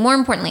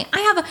importantly,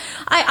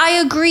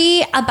 I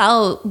agree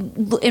about.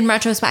 In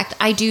retrospect,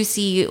 I do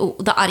see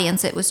the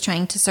audience it was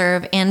trying to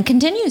serve and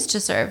continues to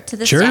serve to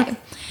this day.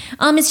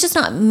 It's just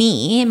not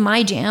me,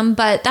 my jam,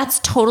 but that's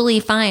totally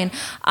fine.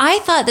 I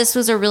thought this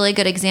was a really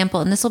good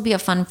example, and this will be a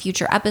fun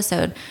future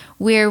episode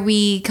where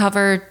we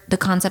cover the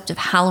concept of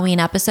Halloween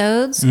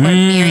episodes or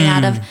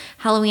myriad of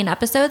Halloween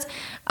episodes.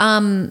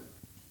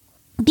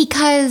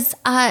 Because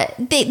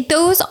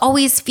those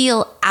always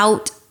feel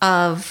out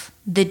of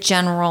the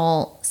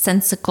general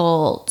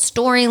sensical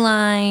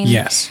storyline.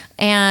 Yes.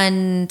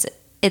 And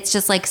it's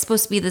just like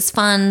supposed to be this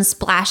fun,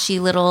 splashy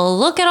little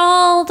look at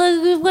all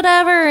the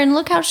whatever and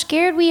look how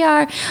scared we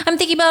are. I'm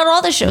thinking about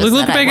all the shows.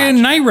 Look back at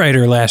Knight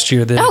Rider last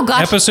year, the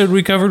episode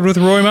we covered with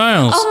Roy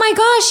Miles. Oh my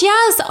gosh,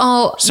 yes.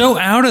 Oh, so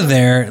out of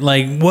there,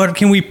 like what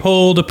can we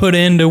pull to put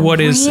into what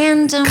is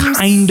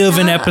kind of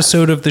an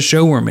episode of the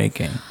show we're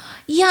making?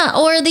 Yeah,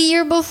 or the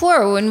year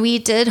before when we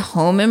did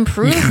Home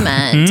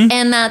Improvement.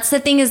 And that's the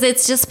thing is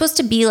it's just supposed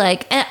to be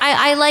like,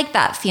 I like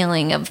that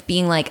feeling of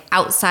being like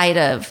outside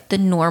of the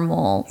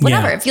normal,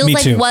 whatever. Yeah, it feels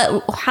like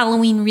what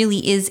Halloween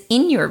really is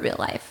in your real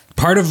life.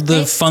 Part of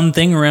the fun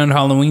thing around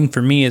Halloween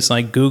for me is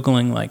like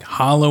Googling like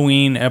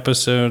Halloween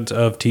episodes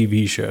of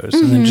TV shows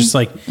and then just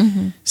like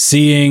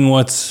seeing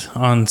what's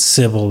on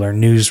Sybil or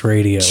News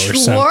Radio or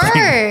something.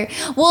 Sure.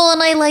 Well,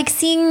 and I like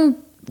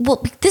seeing,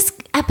 this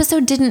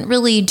episode didn't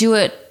really do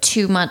it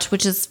too much,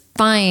 which is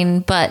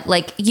fine, but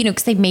like, you know,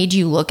 because they made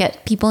you look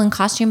at people in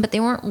costume, but they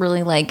weren't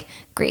really like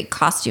great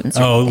costumes.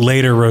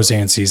 Later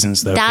Roseanne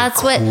seasons though.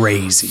 That's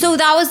crazy. So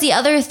that was the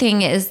other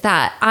thing is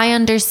that I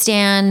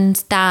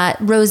understand that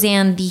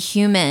Roseanne the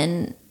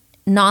human,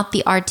 not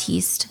the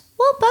artiste.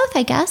 Well, both,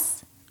 I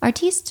guess.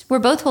 Artiste. We're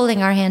both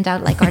holding our hand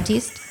out like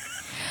artiste.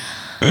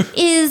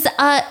 is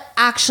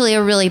actually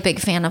a really big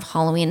fan of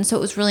Halloween. So it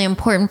was really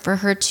important for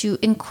her to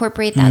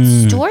incorporate that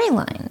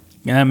storyline.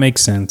 Yeah, that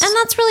makes sense. And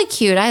that's really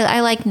cute.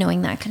 I like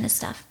knowing that kind of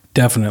stuff.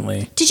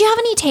 Definitely. Did you have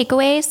any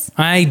takeaways?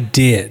 I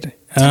did.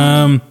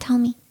 Tell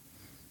me.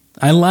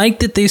 I like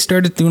that they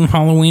started doing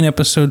Halloween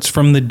episodes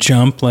from the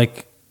jump.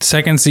 Like,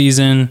 second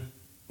season,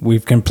 we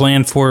can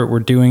plan for it. We're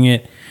doing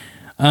it.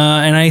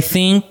 And I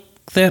think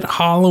that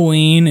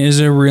Halloween is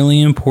a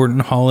really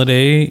important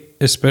holiday,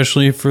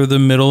 especially for the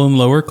middle and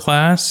lower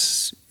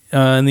class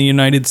in the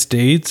United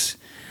States,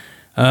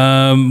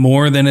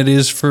 more than it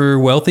is for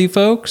wealthy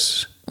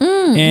folks.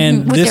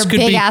 And with this their could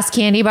big be, ass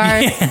candy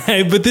bars.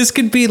 Yeah, but this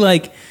could be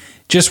like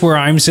just where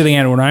I'm sitting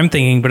at, what I'm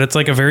thinking, but it's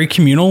like a very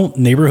communal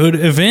neighborhood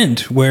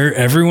event where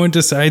everyone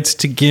decides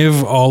to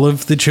give all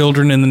of the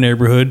children in the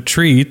neighborhood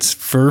treats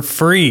for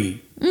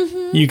free.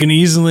 You can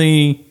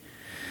easily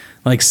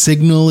like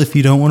signal if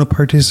you don't want to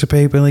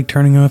participate by like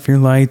turning off your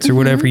lights or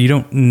whatever.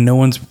 No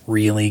one's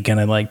really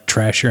gonna like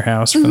trash your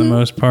house for the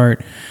most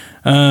part.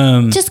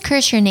 Just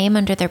curse your name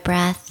under their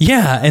breath.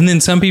 Yeah, and then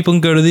some people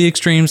can go to the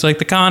extremes like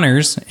the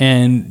Connors,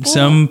 and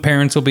some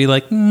parents will be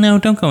like, no,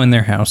 don't go in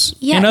their house.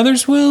 Yeah. And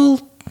others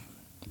will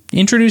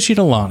introduce you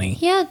to Lonnie.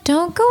 Yeah,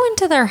 don't go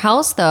into their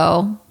house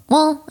though.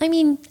 Well, I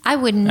mean, I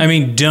wouldn't. I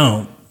mean,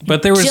 don't.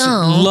 But there was,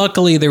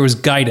 luckily, there was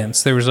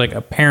guidance. There was like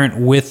a parent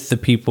with the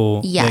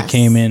people that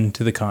came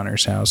into the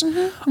Connors house.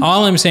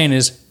 All I'm saying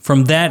is,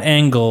 from that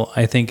angle,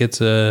 I think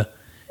it's a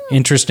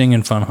interesting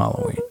and fun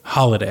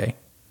holiday.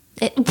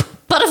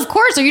 But of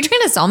course, are you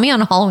trying to sell me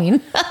on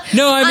Halloween?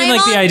 No, I mean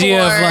like the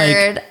idea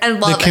of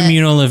like the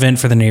communal event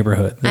for the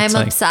neighborhood. I'm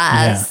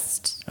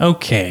obsessed. Yeah.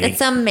 Okay. It's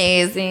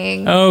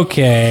amazing.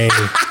 Okay.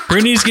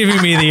 Brittany's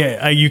giving me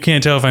the, you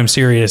can't tell if I'm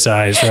serious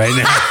eyes right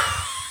now.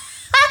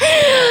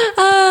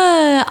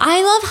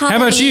 I love Halloween.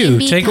 How about you?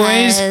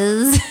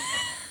 Takeaways?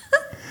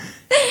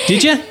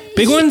 Did you?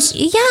 Big ones?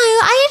 Yeah,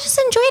 I just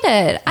enjoyed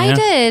it. I Yeah.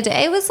 did.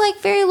 It was like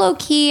very low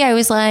key. I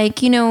was like,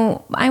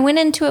 I went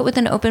into it with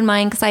an open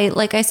mind because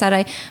like I said,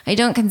 I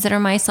don't consider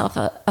myself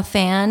a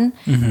fan,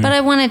 but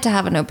I wanted to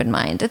have an open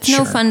mind. It's no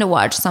Sure. fun to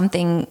watch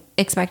something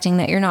expecting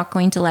that you're not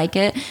going to like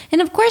it.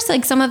 And of course,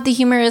 like some of the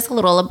humor is a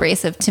little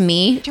abrasive to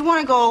me. Do you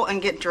want to go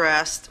and get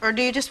dressed, or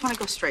do you just want to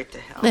go straight to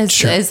hell? This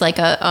Sure. is like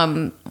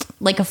a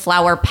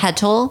flower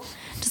petal,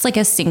 just like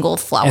a single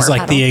flower It's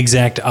like petal. the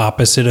exact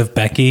opposite of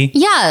Becky.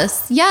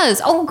 Yes.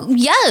 Oh,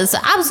 yes,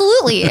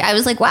 absolutely. I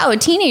was like, wow, a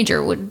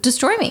teenager would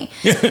destroy me.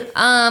 So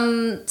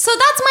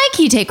that's my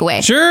key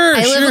takeaway. Sure,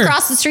 I live sure.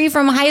 across the street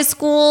from high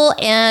school,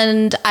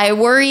 and I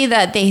worry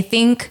that they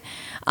think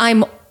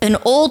I'm an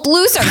old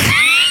loser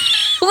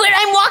when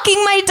I'm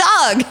walking my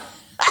dog.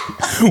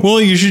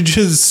 Well, you should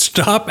just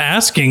stop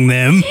asking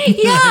them.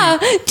 Yeah.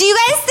 Do you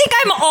guys think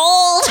I'm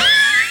old?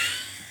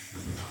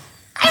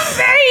 I'm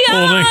very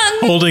young.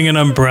 Holding an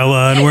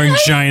umbrella and wearing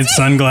giant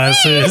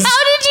sunglasses.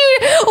 How did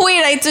you?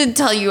 Wait, I did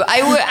tell you.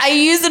 I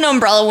use an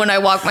umbrella when I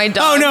walk my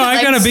dog. Oh no,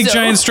 I got a big so-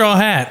 giant straw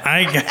hat.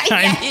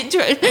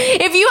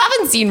 If you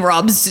haven't seen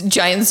Rob's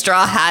giant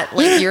straw hat,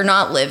 like you're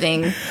not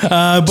living.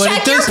 But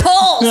Check it your does,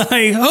 pulse.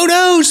 like, oh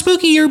no,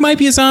 spooky! You might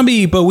be a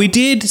zombie. But we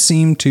did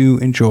seem to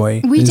enjoy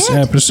this did.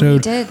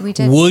 episode. We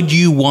did. Would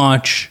you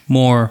watch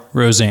more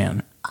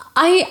Roseanne?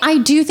 I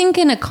do think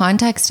in a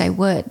context I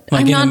would.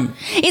 Like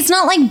It's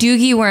not like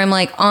Doogie where I'm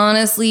like,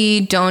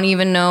 honestly, don't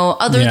even know.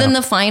 Other Yeah. than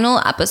the final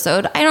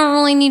episode, I don't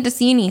really need to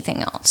see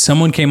anything else.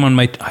 Someone came on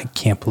I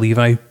can't believe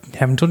I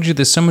haven't told you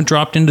this. Someone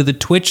dropped into the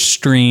Twitch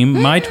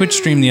stream, my Twitch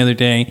stream the other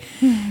day,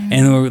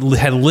 and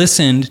had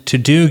listened to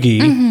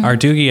Doogie, our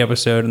Doogie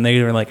episode, and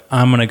they were like,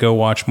 I'm going to go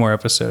watch more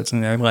episodes.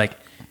 And they're like,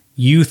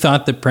 you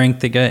thought the prank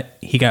that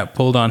he got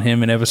pulled on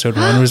him in episode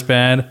 1 was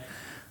bad?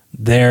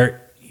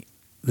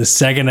 The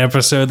second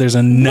episode, there's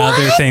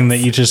another thing that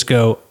you just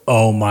go,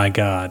 oh my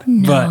God.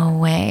 No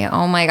way.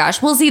 Oh my gosh.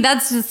 Well, see,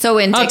 that's just so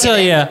But indicative. I'll tell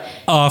you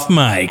off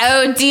mic.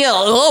 Oh, deal.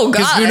 Oh,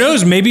 Because God. who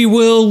knows? Maybe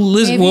we'll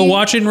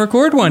watch it and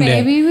record one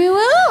day. Maybe we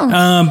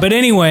will. But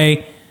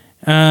anyway,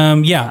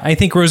 yeah, I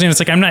think Roseanne, it's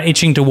like I'm not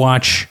itching to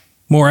watch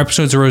more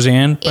episodes of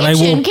Roseanne, but I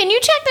will. Can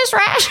you check this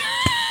rash?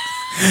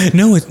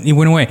 No, it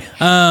went away.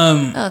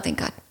 Oh, thank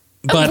God.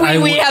 But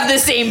we have the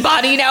same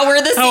body now.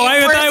 We're the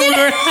same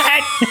person.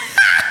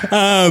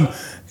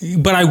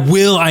 But I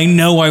will. I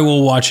know I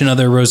will watch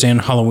another Roseanne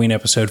Halloween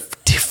episode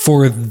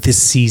for this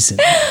season.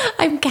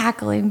 I'm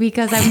cackling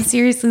because I'm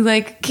seriously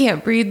like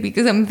can't breathe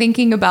because I'm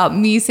thinking about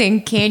me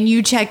saying, "Can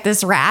you check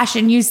this rash?"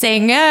 and you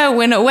saying, "Oh, it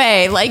went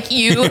away." Like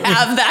you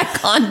have that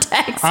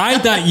context. I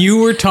thought you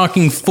were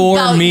talking for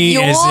About me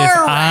your as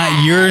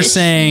if you're rash.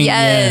 saying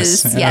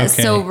yes. Yes.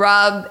 Okay. So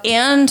Rob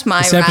and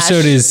my This rash.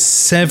 episode is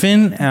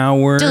 7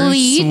 hours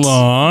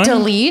long.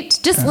 Delete.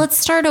 Just let's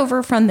start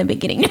over from the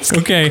beginning.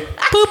 Okay.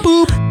 Boop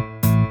boop.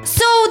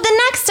 So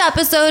the next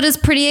episode is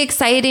pretty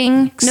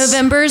exciting.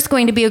 November is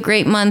going to be a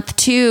great month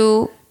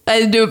too.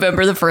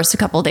 November, the first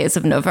couple of days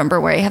of November,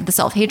 where I have the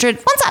self-hatred.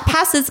 Once that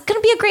passes, it's going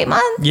to be a great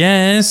month.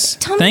 Yes.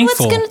 Tell me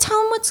Thankful. tell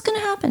them what's going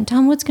to happen. Tell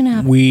them what's going to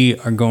happen. We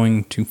are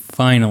going to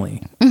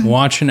finally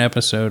watch an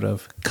episode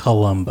of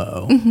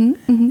Columbo.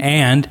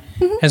 And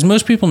as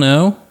most people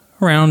know,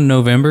 around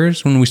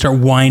November's when we start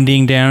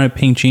winding down at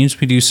Pink Jeans,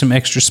 we do some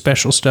extra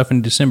special stuff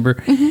in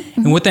December.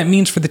 And what that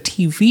means for the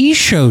TV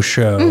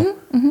show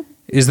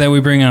is that we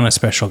bring on a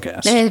special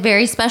guest. A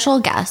very special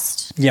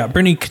guest. Yeah,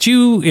 Brittany, could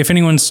you, if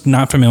anyone's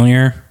not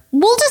familiar,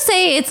 We'll just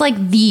say it's like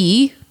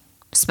the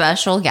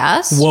special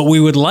guest. what we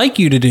would like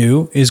you to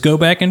do is go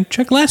back and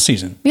check last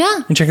season.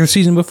 Yeah. And check the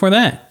season before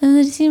that. And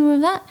then see more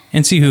of that.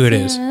 And see who it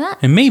is.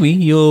 And maybe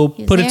you'll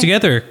put it there.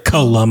 together,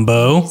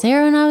 Columbo.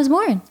 There when I was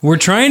born. We're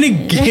trying to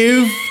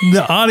give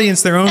the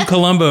audience their own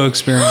Columbo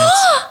experience.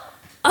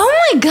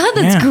 Oh my God,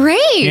 that's Yeah.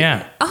 great.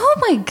 Yeah. Oh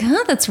my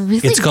God, that's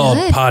really It's called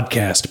good.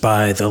 Podcast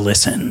by the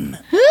Listen.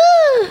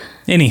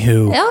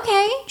 Anywho,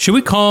 Okay. should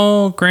we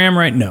call Graham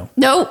right? No.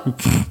 No.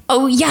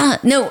 Oh yeah.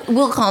 No,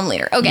 we'll call him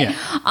later. Okay.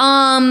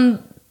 Yeah.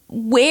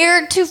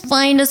 Where to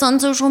find us on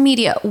social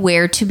media?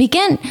 Where to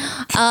begin?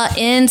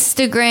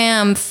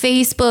 Instagram,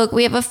 Facebook.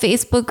 We have a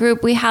Facebook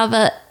group. We have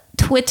a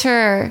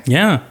Twitter.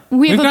 Yeah.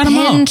 We have We've a got 'em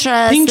all.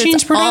 Pinterest. Pink It's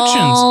Jeans Productions.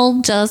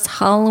 all just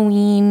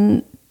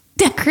Halloween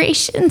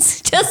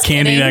decorations. Just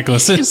Candy kidding.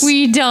 necklaces.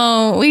 We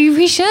don't.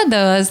 We should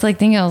though. I was like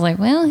thinking. I was like,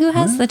 well, who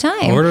has the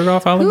time? Order it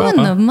off Alibaba. Who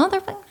in the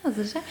motherfucker has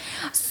the time?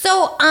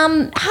 So,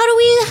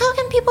 how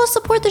can people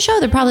support the show?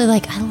 They're probably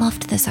like, I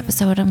loved this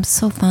episode. I'm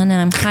so fun,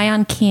 and I'm high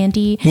on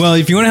candy. Well,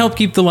 if you want to help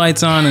keep the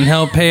lights on and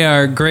help pay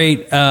our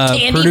great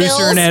producer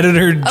bills? and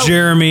editor,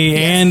 Jeremy,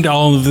 and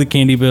all of the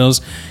candy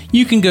bills,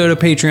 you can go to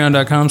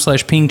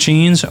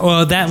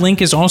patreon.com/pinkjeans. That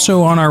link is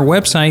also on our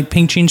website,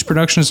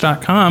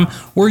 pinkjeansproductions.com,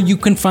 where you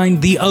can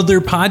find the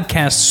other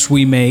podcasts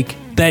we make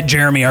that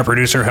Jeremy, our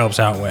producer, helps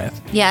out with.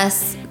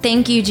 Yes,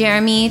 Thank you,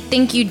 Jeremy.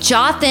 Thank you,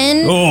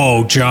 Jothan.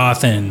 Oh,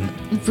 Jothan.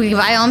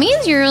 By all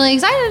means, you're really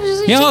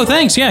excited. Yeah, oh,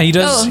 thanks. Yeah, he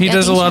does. He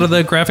does a lot of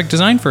the graphic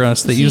design for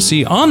us that you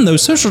see on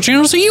those social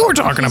channels that you were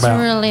talking about.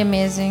 He's really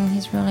amazing.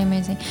 He's really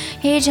amazing.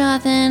 Hey,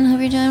 Jothan. Hope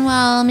you're doing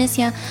well. Miss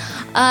ya.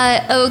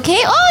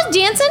 Okay. Oh,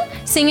 dancing,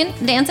 singing,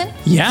 dancing.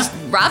 Yeah.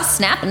 Rob's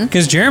snapping.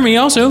 Because Jeremy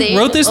also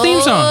wrote this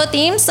theme song. Oh,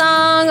 theme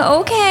song.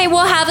 Okay,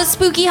 we'll have a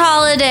spooky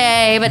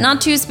holiday, but not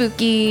too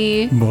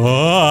spooky.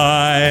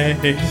 Bye.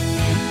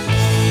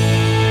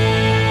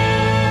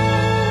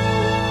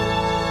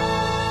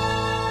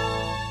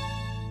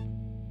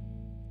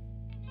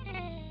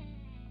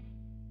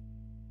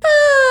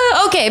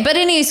 Okay, but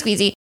anyway, Squeezy.